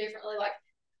a little differently. Like,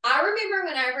 I remember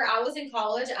whenever I was in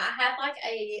college, I had like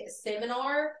a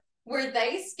seminar where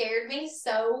they scared me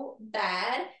so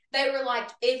bad. They were like,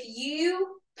 if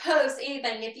you post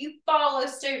anything, if you follow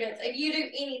students, if you do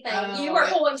anything, you are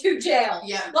going to jail.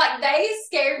 Yeah. Like, they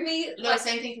scared me. No, like,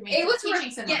 same thing for me. It was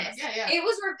teaching seminars. It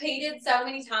was repeated so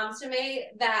many times to me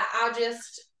that I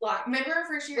just like. Remember our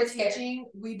first year of teaching,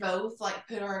 we both like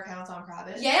put our accounts on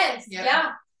private. Yes. Yep.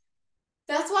 Yeah.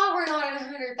 That's why we're not at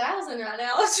 100,000 right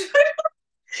now.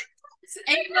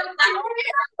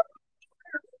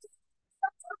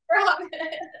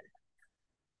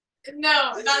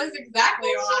 No, that is exactly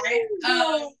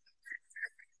why.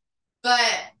 But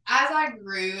as I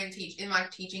grew in my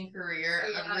teaching career,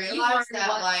 I realized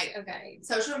that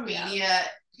social media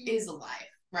is life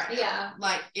right now. Yeah.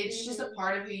 Like, it's just a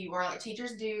part of who you are. Like,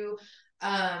 teachers do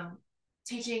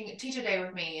teach a day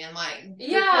with me and like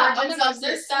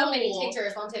there's so many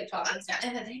teachers on TikTok and stuff.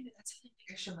 And that's how they make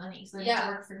extra money, so they have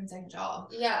to work a freaking second job.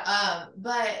 Yeah.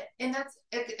 And that's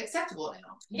acceptable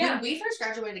now. Yeah. When we first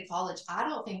graduated college, I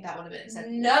don't think that would have been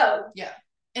acceptable. No. Yeah.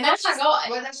 And that's that's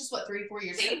just what 3-4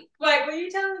 years ago. Wait, will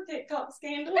you tell the TikTok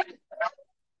scandal?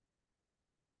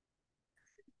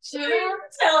 Should I?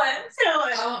 Tell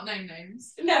it. I won't name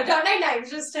names. No, don't name names,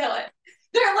 just tell it.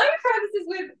 There are like premises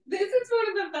with this is one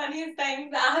of the funniest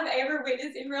things that I have ever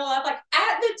witnessed in real life. Like,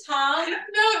 at the time, at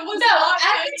the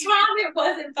time it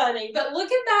wasn't funny, but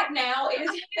looking back now, it is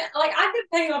like I could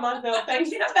pay on myself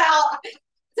thinking about.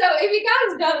 So if you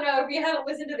guys don't know, if you haven't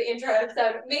listened to the intro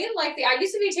episode, me and Lexi, I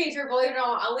used to be a teacher, believe it or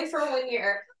not, only for 1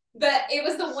 year. But it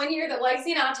was the 1 year that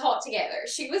Lexi and I taught together.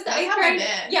 She was the 8th grade.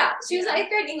 Yeah, she was the 8th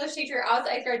grade English teacher. I was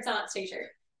the 8th grade science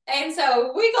teacher. And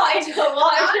so we got into a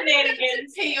lot of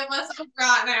shenanigans. I'm paying myself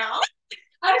right now.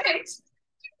 Okay.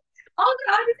 Also,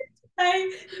 I just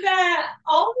say that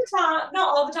all the time, not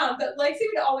all the time, but Lexi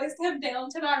would always come down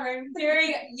to my room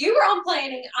during, you were on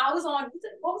planning, I was on,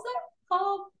 what was that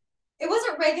called? It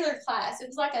wasn't regular class. It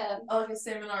was like a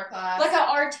seminar class. Like a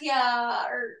RTI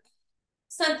or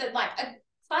something, like a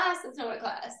class that's not a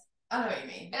class. I know what you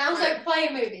mean. And I was like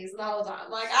playing movies the whole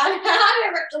time. Like, I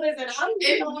never, listen, I'm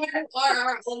if you are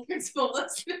our old principal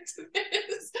listening to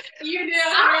this, you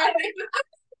know.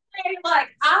 Like,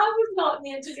 I was not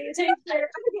meant to be a teacher. Like,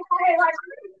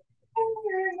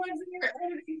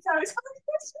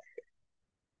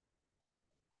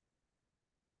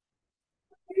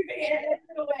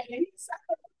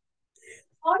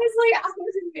 honestly, I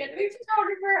was a midway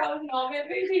photographer. I was not a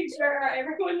midway teacher.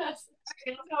 Everyone knows.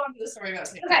 Okay, let's go on to the story about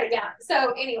Taylor. Okay, yeah.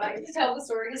 So anyway, to tell the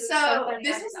story. So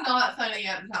this was not funny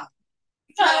at the time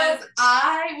because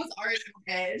I was already on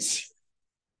edge.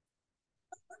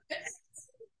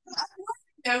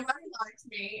 Nobody liked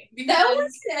me. No one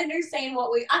could understand what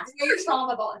I think we were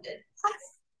trauma bonded.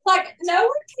 Like, no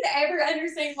one could ever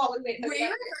understand what we went through. We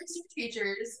were first year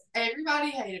teachers.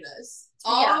 Everybody hated us.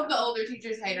 All of the older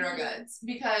teachers hated our guts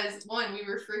because, one, we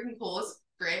were freaking cool as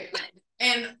frick,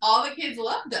 and all the kids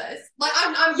loved us. Like,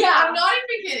 I'm not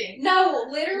even kidding. No,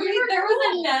 literally, there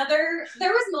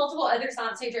was multiple other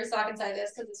science teachers, so I can say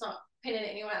this because it's not pinning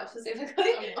anyone else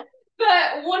specifically.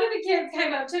 But one of the kids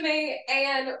came up to me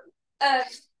and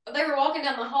they were walking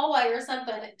down the hallway or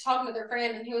something, talking to their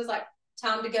friend, and he was like,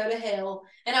 "Time to go to hell."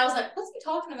 And I was like, "What's he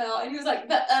talking about?" And he was like,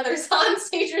 "The other science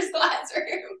teacher's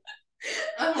classroom."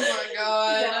 Oh my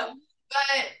god. Yeah.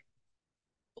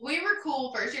 But we were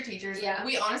cool first year teachers. Yeah.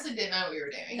 We honestly didn't know what we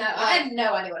were doing. No, I had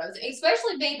no idea what I was doing,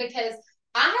 especially me because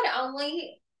I had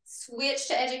only switched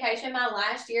to education my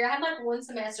last year. I had like one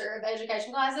semester of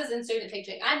education classes and student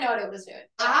teaching. I had no idea what I was doing.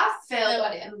 I felt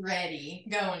ready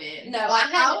going in. No,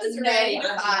 I was ready to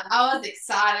fight. I was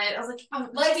excited. I was like,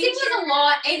 Lexi was a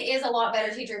lot and is a lot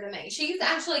better teacher than me. She's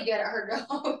actually good at her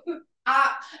job.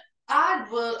 I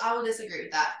will disagree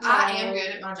with that. No. I am good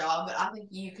at my job, but I think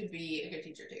you could be a good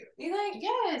teacher too. You think?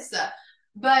 Yes.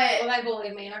 But they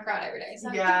bullied me and I cried every day.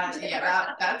 So yeah,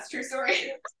 that's true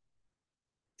story.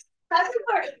 That's the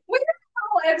part. We have a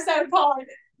whole episode called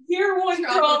Year One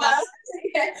Trauma.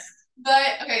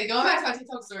 But okay, going back to my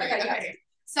TikTok story. Okay.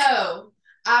 So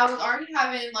I was already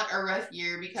having like a rough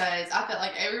year because I felt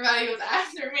like everybody was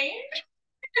after me.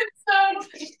 So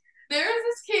there was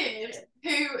this kid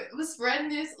who was spreading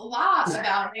this lie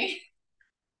about me.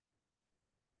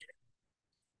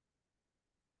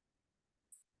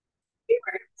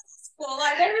 Well,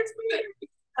 like they were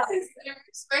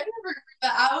spreading the rumor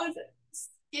that I was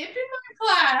skipping my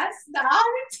class, that I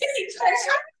would teach.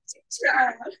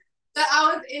 That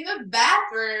I was in the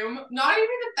bathroom, not even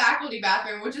the faculty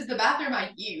bathroom, which is the bathroom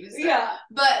I use. Yeah.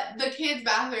 But the kids'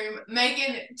 bathroom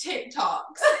making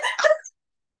TikToks.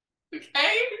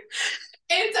 Okay?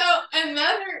 And so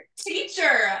another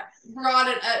teacher brought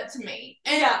it up to me.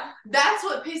 And that's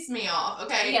what pissed me off,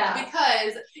 okay? Yeah.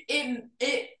 Because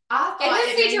I thought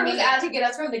this teacher was out to get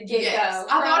us from the get-go. Yes,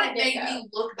 I thought it made me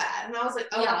look bad. And I was like,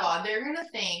 oh my god, they're gonna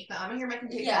think that I'm here making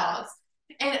TikToks. Yeah.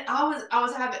 And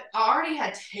I already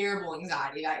had terrible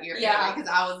anxiety that year because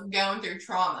I was going through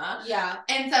trauma. Yeah.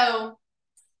 And so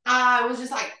I was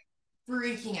just like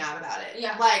freaking out about it.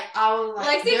 Yeah. Like I was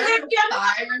like they're gonna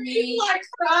fire me. Like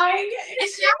crying. And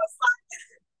she was like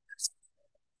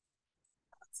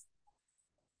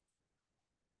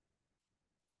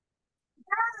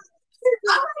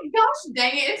oh my gosh,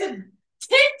 dang it, it's a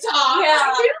TikTok.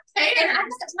 Yeah. And at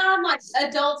that time, like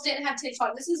adults didn't have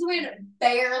TikTok. This is when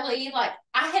barely, like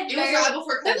I had. It was right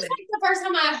before COVID. That was like the first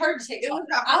time I heard TikTok. It was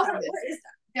right before COVID. What is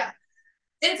that? Yeah.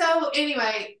 And so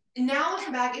anyway, now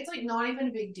looking back, it's like not even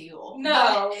a big deal.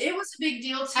 No, but it was a big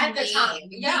deal to at me the time.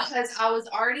 Yeah, because I was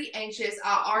already anxious.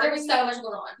 There was so much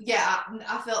going on. Yeah,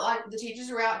 I felt like the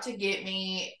teachers were out to get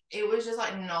me. It was just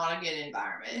like not a good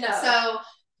environment. No. So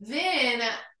then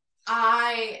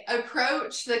I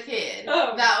approached the kid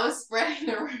that was spreading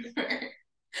the rumor.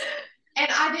 And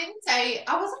I didn't say,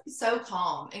 I was like so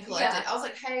calm and collected. I was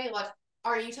like, hey, like,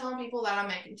 are you telling people that I'm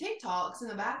making TikToks in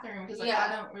the bathroom? Because like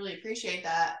I don't really appreciate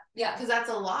that. Yeah. Because that's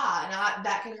a lie and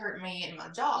that could hurt me in my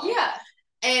job. Yeah.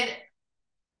 And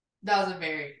that was a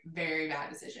very, very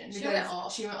bad decision. She went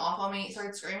off on me,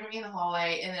 started screaming at me in the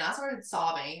hallway, and then I started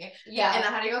sobbing. Yeah. And I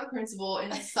had to go to the principal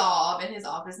and sob in his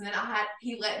office. And then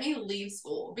he let me leave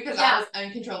school because I was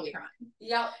uncontrollably crying.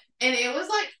 Yep. And it was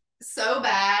like so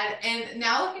bad. And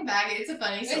now looking back, it's a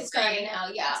funny story. It's funny now,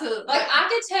 yeah. Like I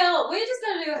could tell, we're just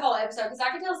gonna do a whole episode because I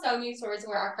could tell so many stories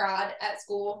where I cried at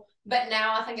school. But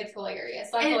now I think it's hilarious.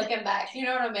 Like looking back, you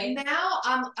know what I mean? Now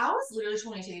I was literally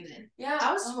 22 then. Yeah.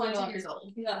 I was 22 years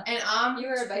old. Yeah. And I'm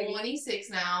 26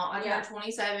 now. I turned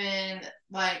 27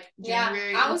 like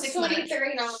January. I was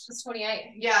 23 and I was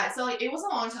 28. Yeah. So like it was a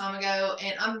long time ago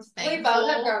and I'm thankful. We both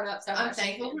have grown up so much. I'm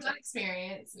thankful for that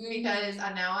experience because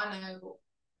I know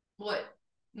what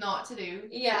not to do.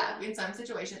 Yeah. In some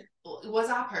situations. Was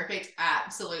I perfect?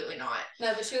 Absolutely not.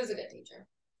 No, but she was a good teacher.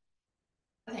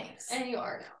 Thanks. And you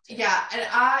are now too. Yeah, and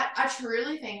I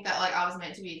truly think that like I was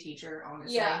meant to be a teacher,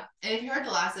 honestly. Yeah. And if you heard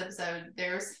the last episode,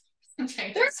 there's some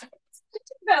changes.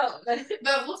 But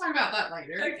we'll talk about that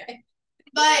later. Okay.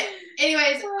 But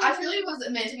anyways, I truly was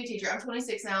meant to be a teacher. I'm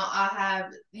 26 now. I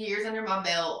have years under my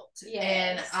belt,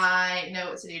 and I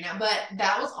know what to do now. But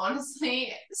that was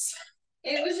honestly,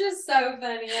 it was just so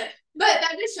funny. But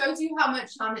that just shows you how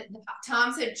much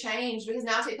times have changed, because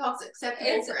now TikTok's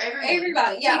acceptable for everyone.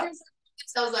 Everybody, yeah. Teachers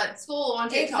sells at school on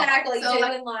TikTok. Exactly, so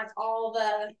doing like all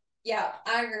the, yeah,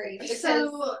 I agree. Because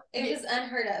so it was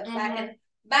unheard of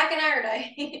back in our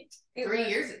day. 4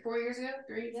 years ago,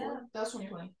 that was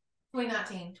 2020.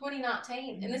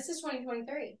 2019. And this is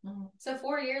 2023. So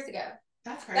 4 years ago.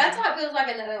 That's crazy. That's how it feels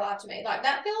like another life to me. Like,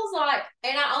 that feels like,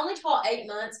 and I only taught 8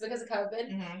 months because of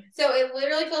COVID. So it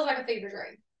literally feels like a fever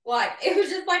dream. Like, it was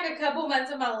just like a couple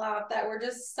months of my life that were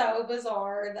just so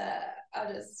bizarre that I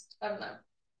don't know.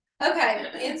 Okay,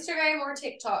 Instagram or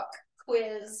TikTok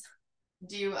quiz.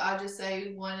 Do I just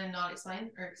say one and not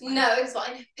explain? Or explain? No,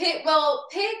 explain. Pick,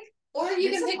 or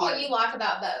you can pick what you like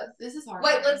about both. This is hard.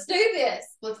 Wait, let's do this.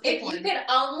 Let's pick one. If you could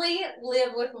only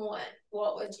live with one,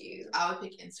 what would you? I would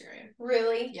pick Instagram.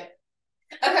 Really? Yep.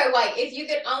 Okay, wait. If you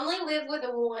could only live with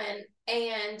one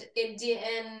and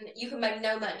you could make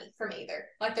no money from either.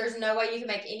 Like, there's no way you can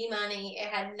make any money. It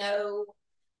had no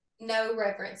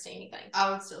reference to anything.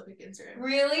 I would still pick Instagram.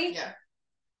 Really? Yeah.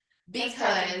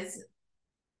 Because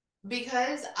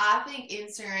I think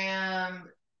Instagram,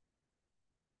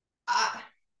 I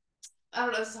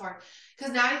don't know, this is hard.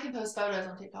 Because now you can post photos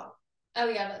on TikTok. Oh,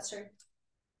 yeah, that's true.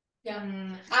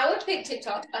 Yeah. I would pick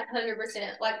TikTok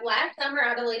 100%. Like, last summer,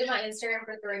 I deleted my Instagram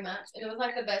for 3 months, and it was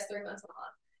like the best 3 months of my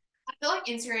life. I feel like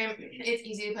Instagram, it's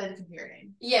easy to play the computer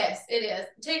game. Yes, it is.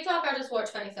 TikTok, I just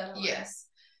watch funny stuff. Yes.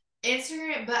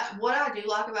 Instagram, but what I do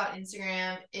like about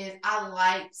Instagram is I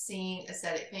like seeing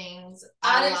aesthetic things.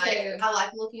 I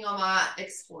like looking on my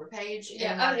explore page.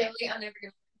 Yeah. Oh, really? I never do.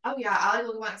 Oh yeah, I like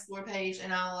looking at my explore page,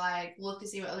 and I like look to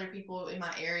see what other people in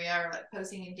my area are like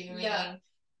posting and doing. Yeah.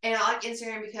 And I like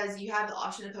Instagram because you have the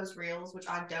option to post reels, which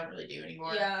I don't really do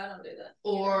anymore. Yeah, I don't do that.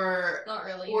 Or not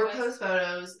really. Or post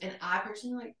photos, and I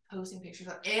personally like posting pictures.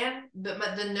 And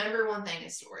the number one thing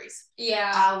is stories.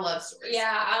 Yeah, I love stories.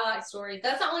 Yeah, I like stories.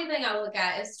 That's the only thing I look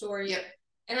at is stories. Yep.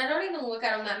 And I don't even look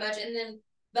at them that much. And then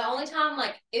the only time,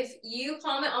 like, if you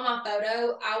comment on my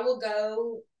photo, I will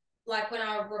go. Like, when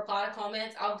I reply to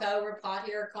comments, I'll go reply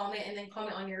to your comment and then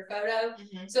comment on your photo.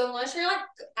 So unless you're, like,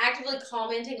 actively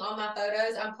commenting on my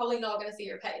photos, I'm probably not going to see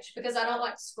your page because I don't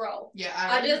like to scroll. Yeah.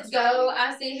 I just go,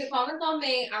 I see who comments on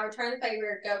me, I return the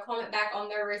favor, go comment back on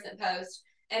their recent post,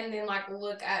 and then, like,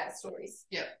 look at stories.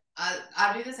 Yep.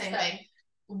 I do the same thing.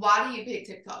 Why do you pick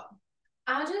TikTok?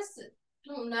 I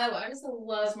don't know. I just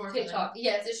love TikTok. Fun.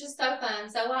 Yes, it's just so fun,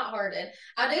 so lighthearted.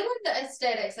 I do like the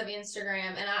aesthetics of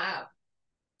Instagram, and I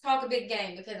talk a big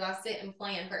game because I sit and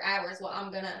plan for hours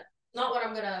not what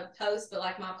I'm gonna post, but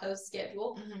like my post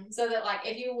schedule. So that, like,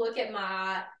 if you look at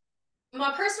my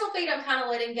personal feed, I'm kind of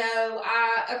letting go.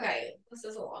 This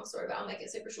is a long story, but I'll make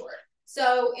it super short.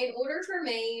 So in order for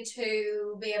me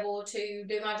to be able to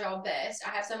do my job best, I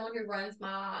have someone who runs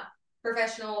my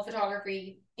professional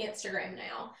photography Instagram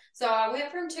now. So I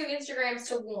went from 2 Instagrams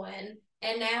to 1.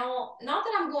 And now, not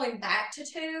that I'm going back to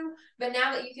 2, but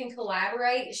now that you can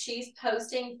collaborate, she's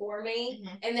posting for me,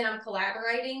 and then I'm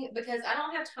collaborating because I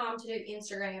don't have time to do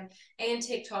Instagram and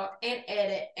TikTok and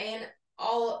edit and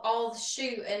all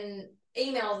shoot and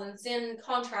emails and send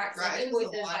contracts and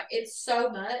invoices. Like, it's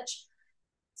so much.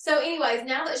 So anyways,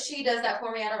 now that she does that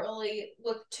for me, I don't really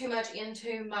look too much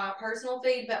into my personal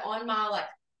feed, but on my, like,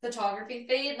 photography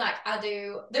feed, like, I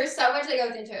do, there's so much that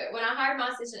goes into it. When I hired my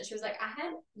assistant, she was like, I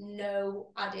had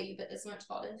no idea you put this much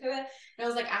thought into it. And I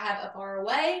was like, I have a far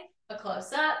away, a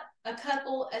close up, a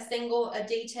couple, a single, a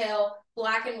detail,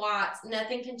 black and whites,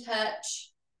 nothing can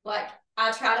touch. Like,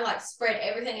 I try to, like, spread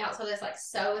everything out so that's, like,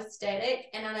 so aesthetic.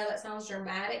 And I know that sounds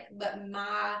dramatic, but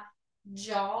my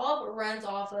job runs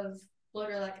off of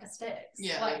literally, like, aesthetics.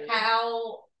 Yeah, like,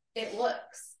 how it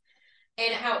looks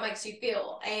and how it makes you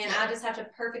feel. And I just have to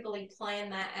perfectly plan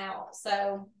that out.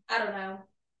 So, I don't know.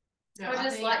 No, I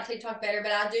just like TikTok better,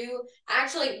 but I do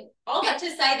actually, all that to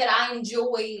say that I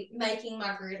enjoy making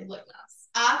my grid look nice.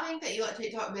 I think that you like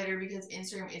TikTok better because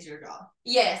Instagram is your job.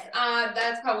 Yes,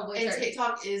 that's probably true. And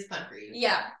TikTok is fun for you.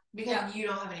 Yeah. Because you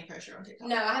don't have any pressure on TikTok.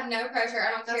 No, I have no pressure.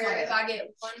 I don't care if I get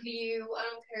 1 view. I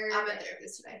don't care. I'm a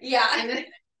therapist today. Yeah.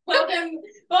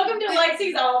 Welcome to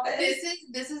Lexi's office.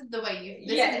 This is the way you.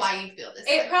 This is why you feel this.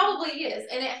 It probably is,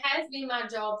 and it has been my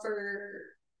job for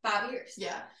 5 years.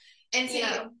 Yeah, and see,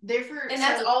 therefore, and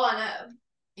that's all I know.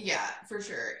 Yeah, for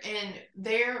sure. And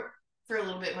there, for a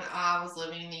little bit when I was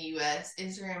living in the U.S.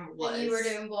 Instagram was. And you were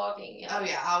doing blogging. Yeah. Oh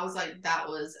yeah, I was like I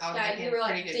was making you were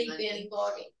like pretty good deep money. in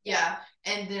blogging. Yeah.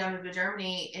 And then I moved to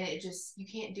Germany, and it just, you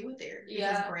can't do it there because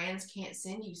Yeah. brands can't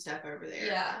send you stuff over there.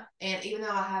 Yeah. And even though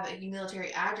I have a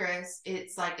military address,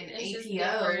 it's like an It's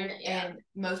APO, yeah. and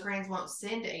most brands won't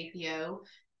send APO.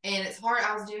 And it's hard.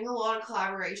 I was doing a lot of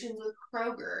collaborations with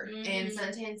Kroger and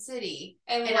Suntan City,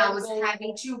 and I was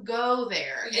having to go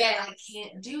there. Yeah. And I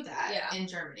can't do that Yeah. in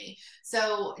Germany.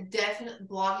 So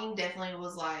blogging definitely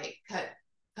was like cut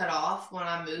off when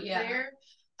I moved there.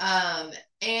 And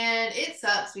it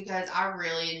sucks because I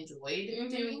really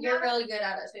enjoyed doing You're that. really good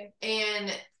at it too.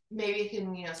 And maybe it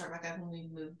can, start back up when we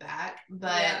move back.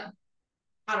 But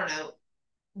I don't know.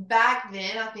 Back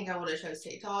then, I think I would have chose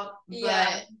TikTok,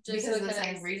 but just because of the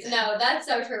same reason. No, that's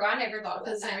so true. I never thought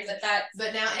about that.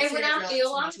 But now, and when I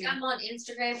feel like I'm on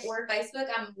Instagram or Facebook,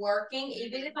 I'm working,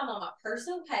 even if I'm on my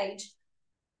personal page,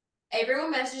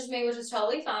 everyone messages me, which is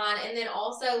totally fine. And then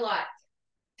also, like,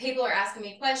 people are asking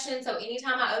me questions. So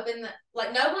anytime I open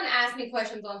no one asks me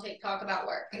questions on TikTok about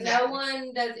work. Exactly. No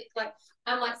one does it. Like,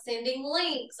 I'm like sending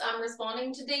links. I'm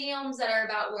responding to DMs that are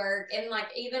about work. And like,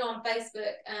 even on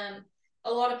Facebook,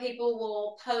 a lot of people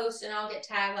will post and I'll get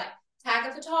tagged, like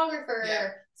tag a photographer. Yeah.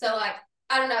 So like,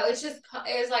 I don't know. It's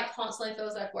like constantly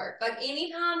feels like work. Like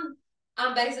anytime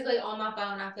I'm basically on my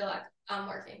phone, I feel like I'm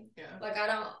working. Yeah. Like I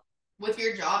don't. With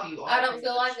your job, you are. I don't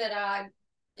feel like that I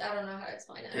don't know how to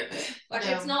explain it. Like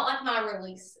it's not like my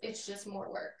release. It's just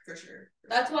more work. For sure.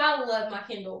 That's why I love my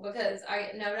Kindle because I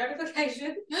get no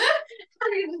notifications.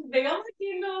 I can just be on my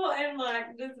Kindle and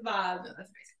like just vibe. No, that's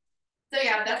amazing. So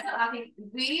yeah, that's what I think.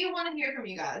 We want to hear from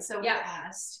you guys. So we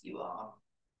asked you all.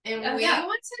 And we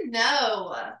want to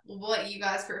know what you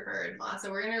guys preferred, Ma. So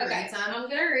we're gonna read some. I'm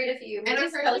gonna read a few. And I'm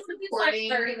currently recording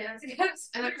like 30 minutes ago.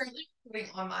 And I'm currently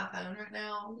recording on my phone right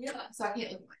now. Yeah. So I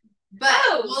can't look at mine.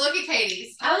 But we'll look at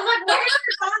Katie's. I was like, where's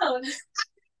your phone?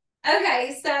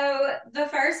 Okay, so the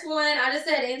first one, I just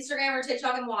said Instagram or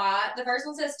TikTok and why. The first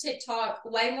one says TikTok,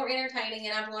 way more entertaining,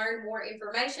 and I've learned more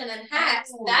information and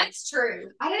hacks. Oh. That's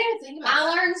true. I didn't even think about that. I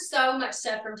learned so much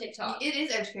stuff from TikTok. It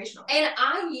is educational. And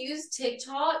I use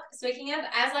TikTok, speaking of,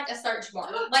 as like a search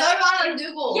bar. Like, so do I on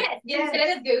Google. Yes.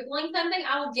 Instead of Googling something,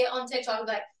 I will get on TikTok and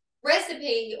be like,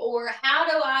 recipe, or how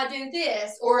do I do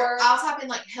this, or I'll type in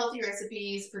like healthy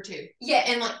recipes for 2. Yeah,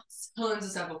 and like tons of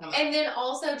stuff will come up. And then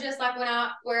also just like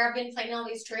where I've been planning all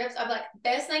these trips, I'm like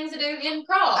best things to do in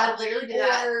Prague. I literally did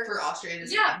that for Austria.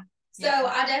 So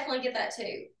I definitely get that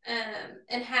too.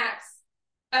 And hacks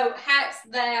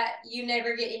that you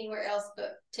never get anywhere else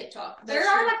but TikTok. There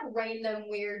are like random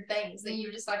weird things that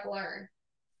you just like learn.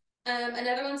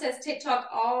 Another one says TikTok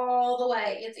all the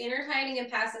way. It's entertaining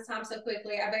and passes time so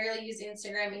quickly. I barely use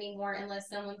Instagram anymore unless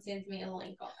someone sends me a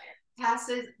link on there.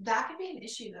 That could be an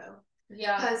issue though.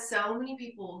 Yeah. Because so many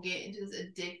people get into this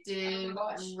addictive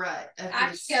rut of I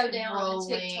just go down the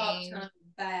TikTok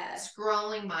bad.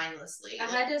 Scrolling mindlessly. I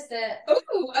had to say,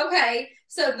 okay.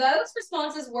 So those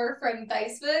responses were from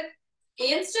Facebook.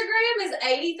 Instagram is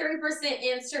 83%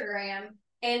 Instagram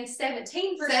and 17%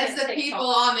 says the TikTok. People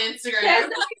on Instagram.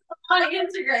 On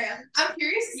Instagram. I'm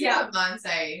curious to see what mine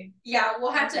say. Yeah,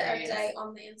 we'll have to update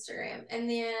on the Instagram. And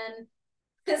then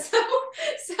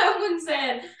someone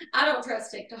said, I don't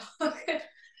trust TikTok. That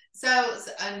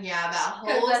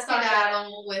whole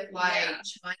skedaddle with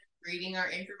China reading our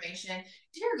information.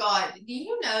 Dear God, do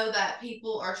you know that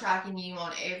people are tracking you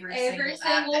on every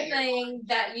single thing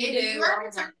that you do? If you are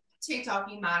concerned with TikTok,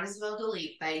 you might as well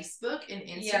delete Facebook and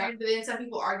Instagram. Yeah. But then some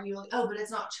people argue like, oh, but it's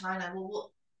not China.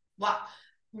 Well, why?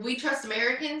 We trust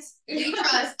Americans. We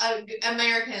trust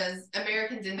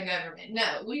Americans in the government.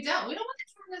 No, we don't. We don't want to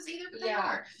track us either, but they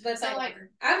are. But so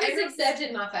I just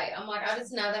accepted my fate. I'm like, I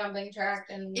just know that I'm being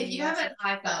tracked. And if you have an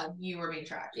iPhone, you are being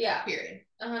tracked. Yeah. Period.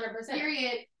 100%.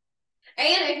 Period.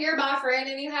 And if you're my friend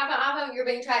and you have an iPhone, you're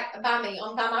being tracked by me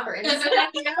on Find My Friends.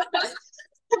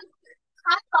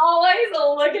 I'm always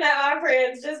looking at my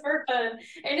friends just for fun.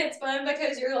 And it's fun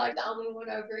because you're like the only one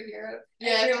over in Europe.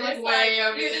 Yeah, you're just way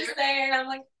over there. You're just there and I'm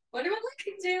like, what am I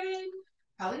doing?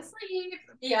 Probably sleep.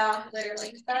 Yeah,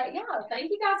 literally. But yeah,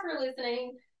 thank you guys for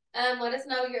listening. Let us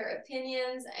know your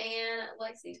opinions, and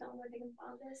Lexi, tell them where they can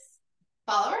find us.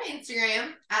 Follow our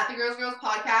Instagram at the Girls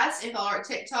Podcast, and follow our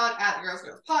TikTok at the Girls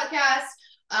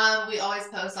Podcast. We always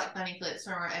post like funny clips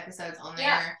from our episodes on there.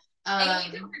 Yeah. And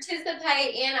you can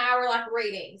participate in our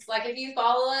readings. Like if you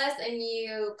follow us and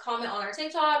you comment on our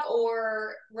TikTok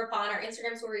or reply on our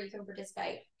Instagram story, you can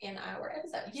participate in our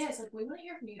episodes. Yes, we want to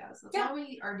hear from you guys. That's why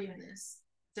we are doing this,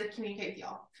 to communicate with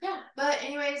y'all. Yeah. But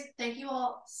anyways, thank you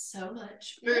all so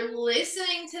much for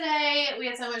listening today. We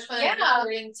had so much fun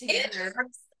recording together.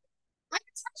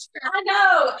 I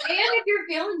know. And if you're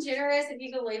feeling generous, if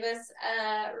you can leave us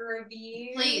a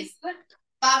review. Please.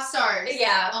 5 stars.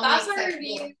 Yeah, Only 5-star acceptable.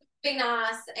 review. Be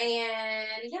nice.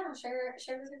 And yeah, share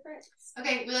with your friends.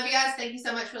 Okay, we love you guys. Thank you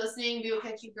so much for listening. We will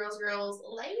catch you girls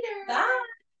later. Bye.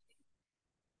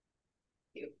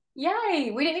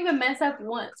 Yay, we didn't even mess up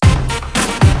once.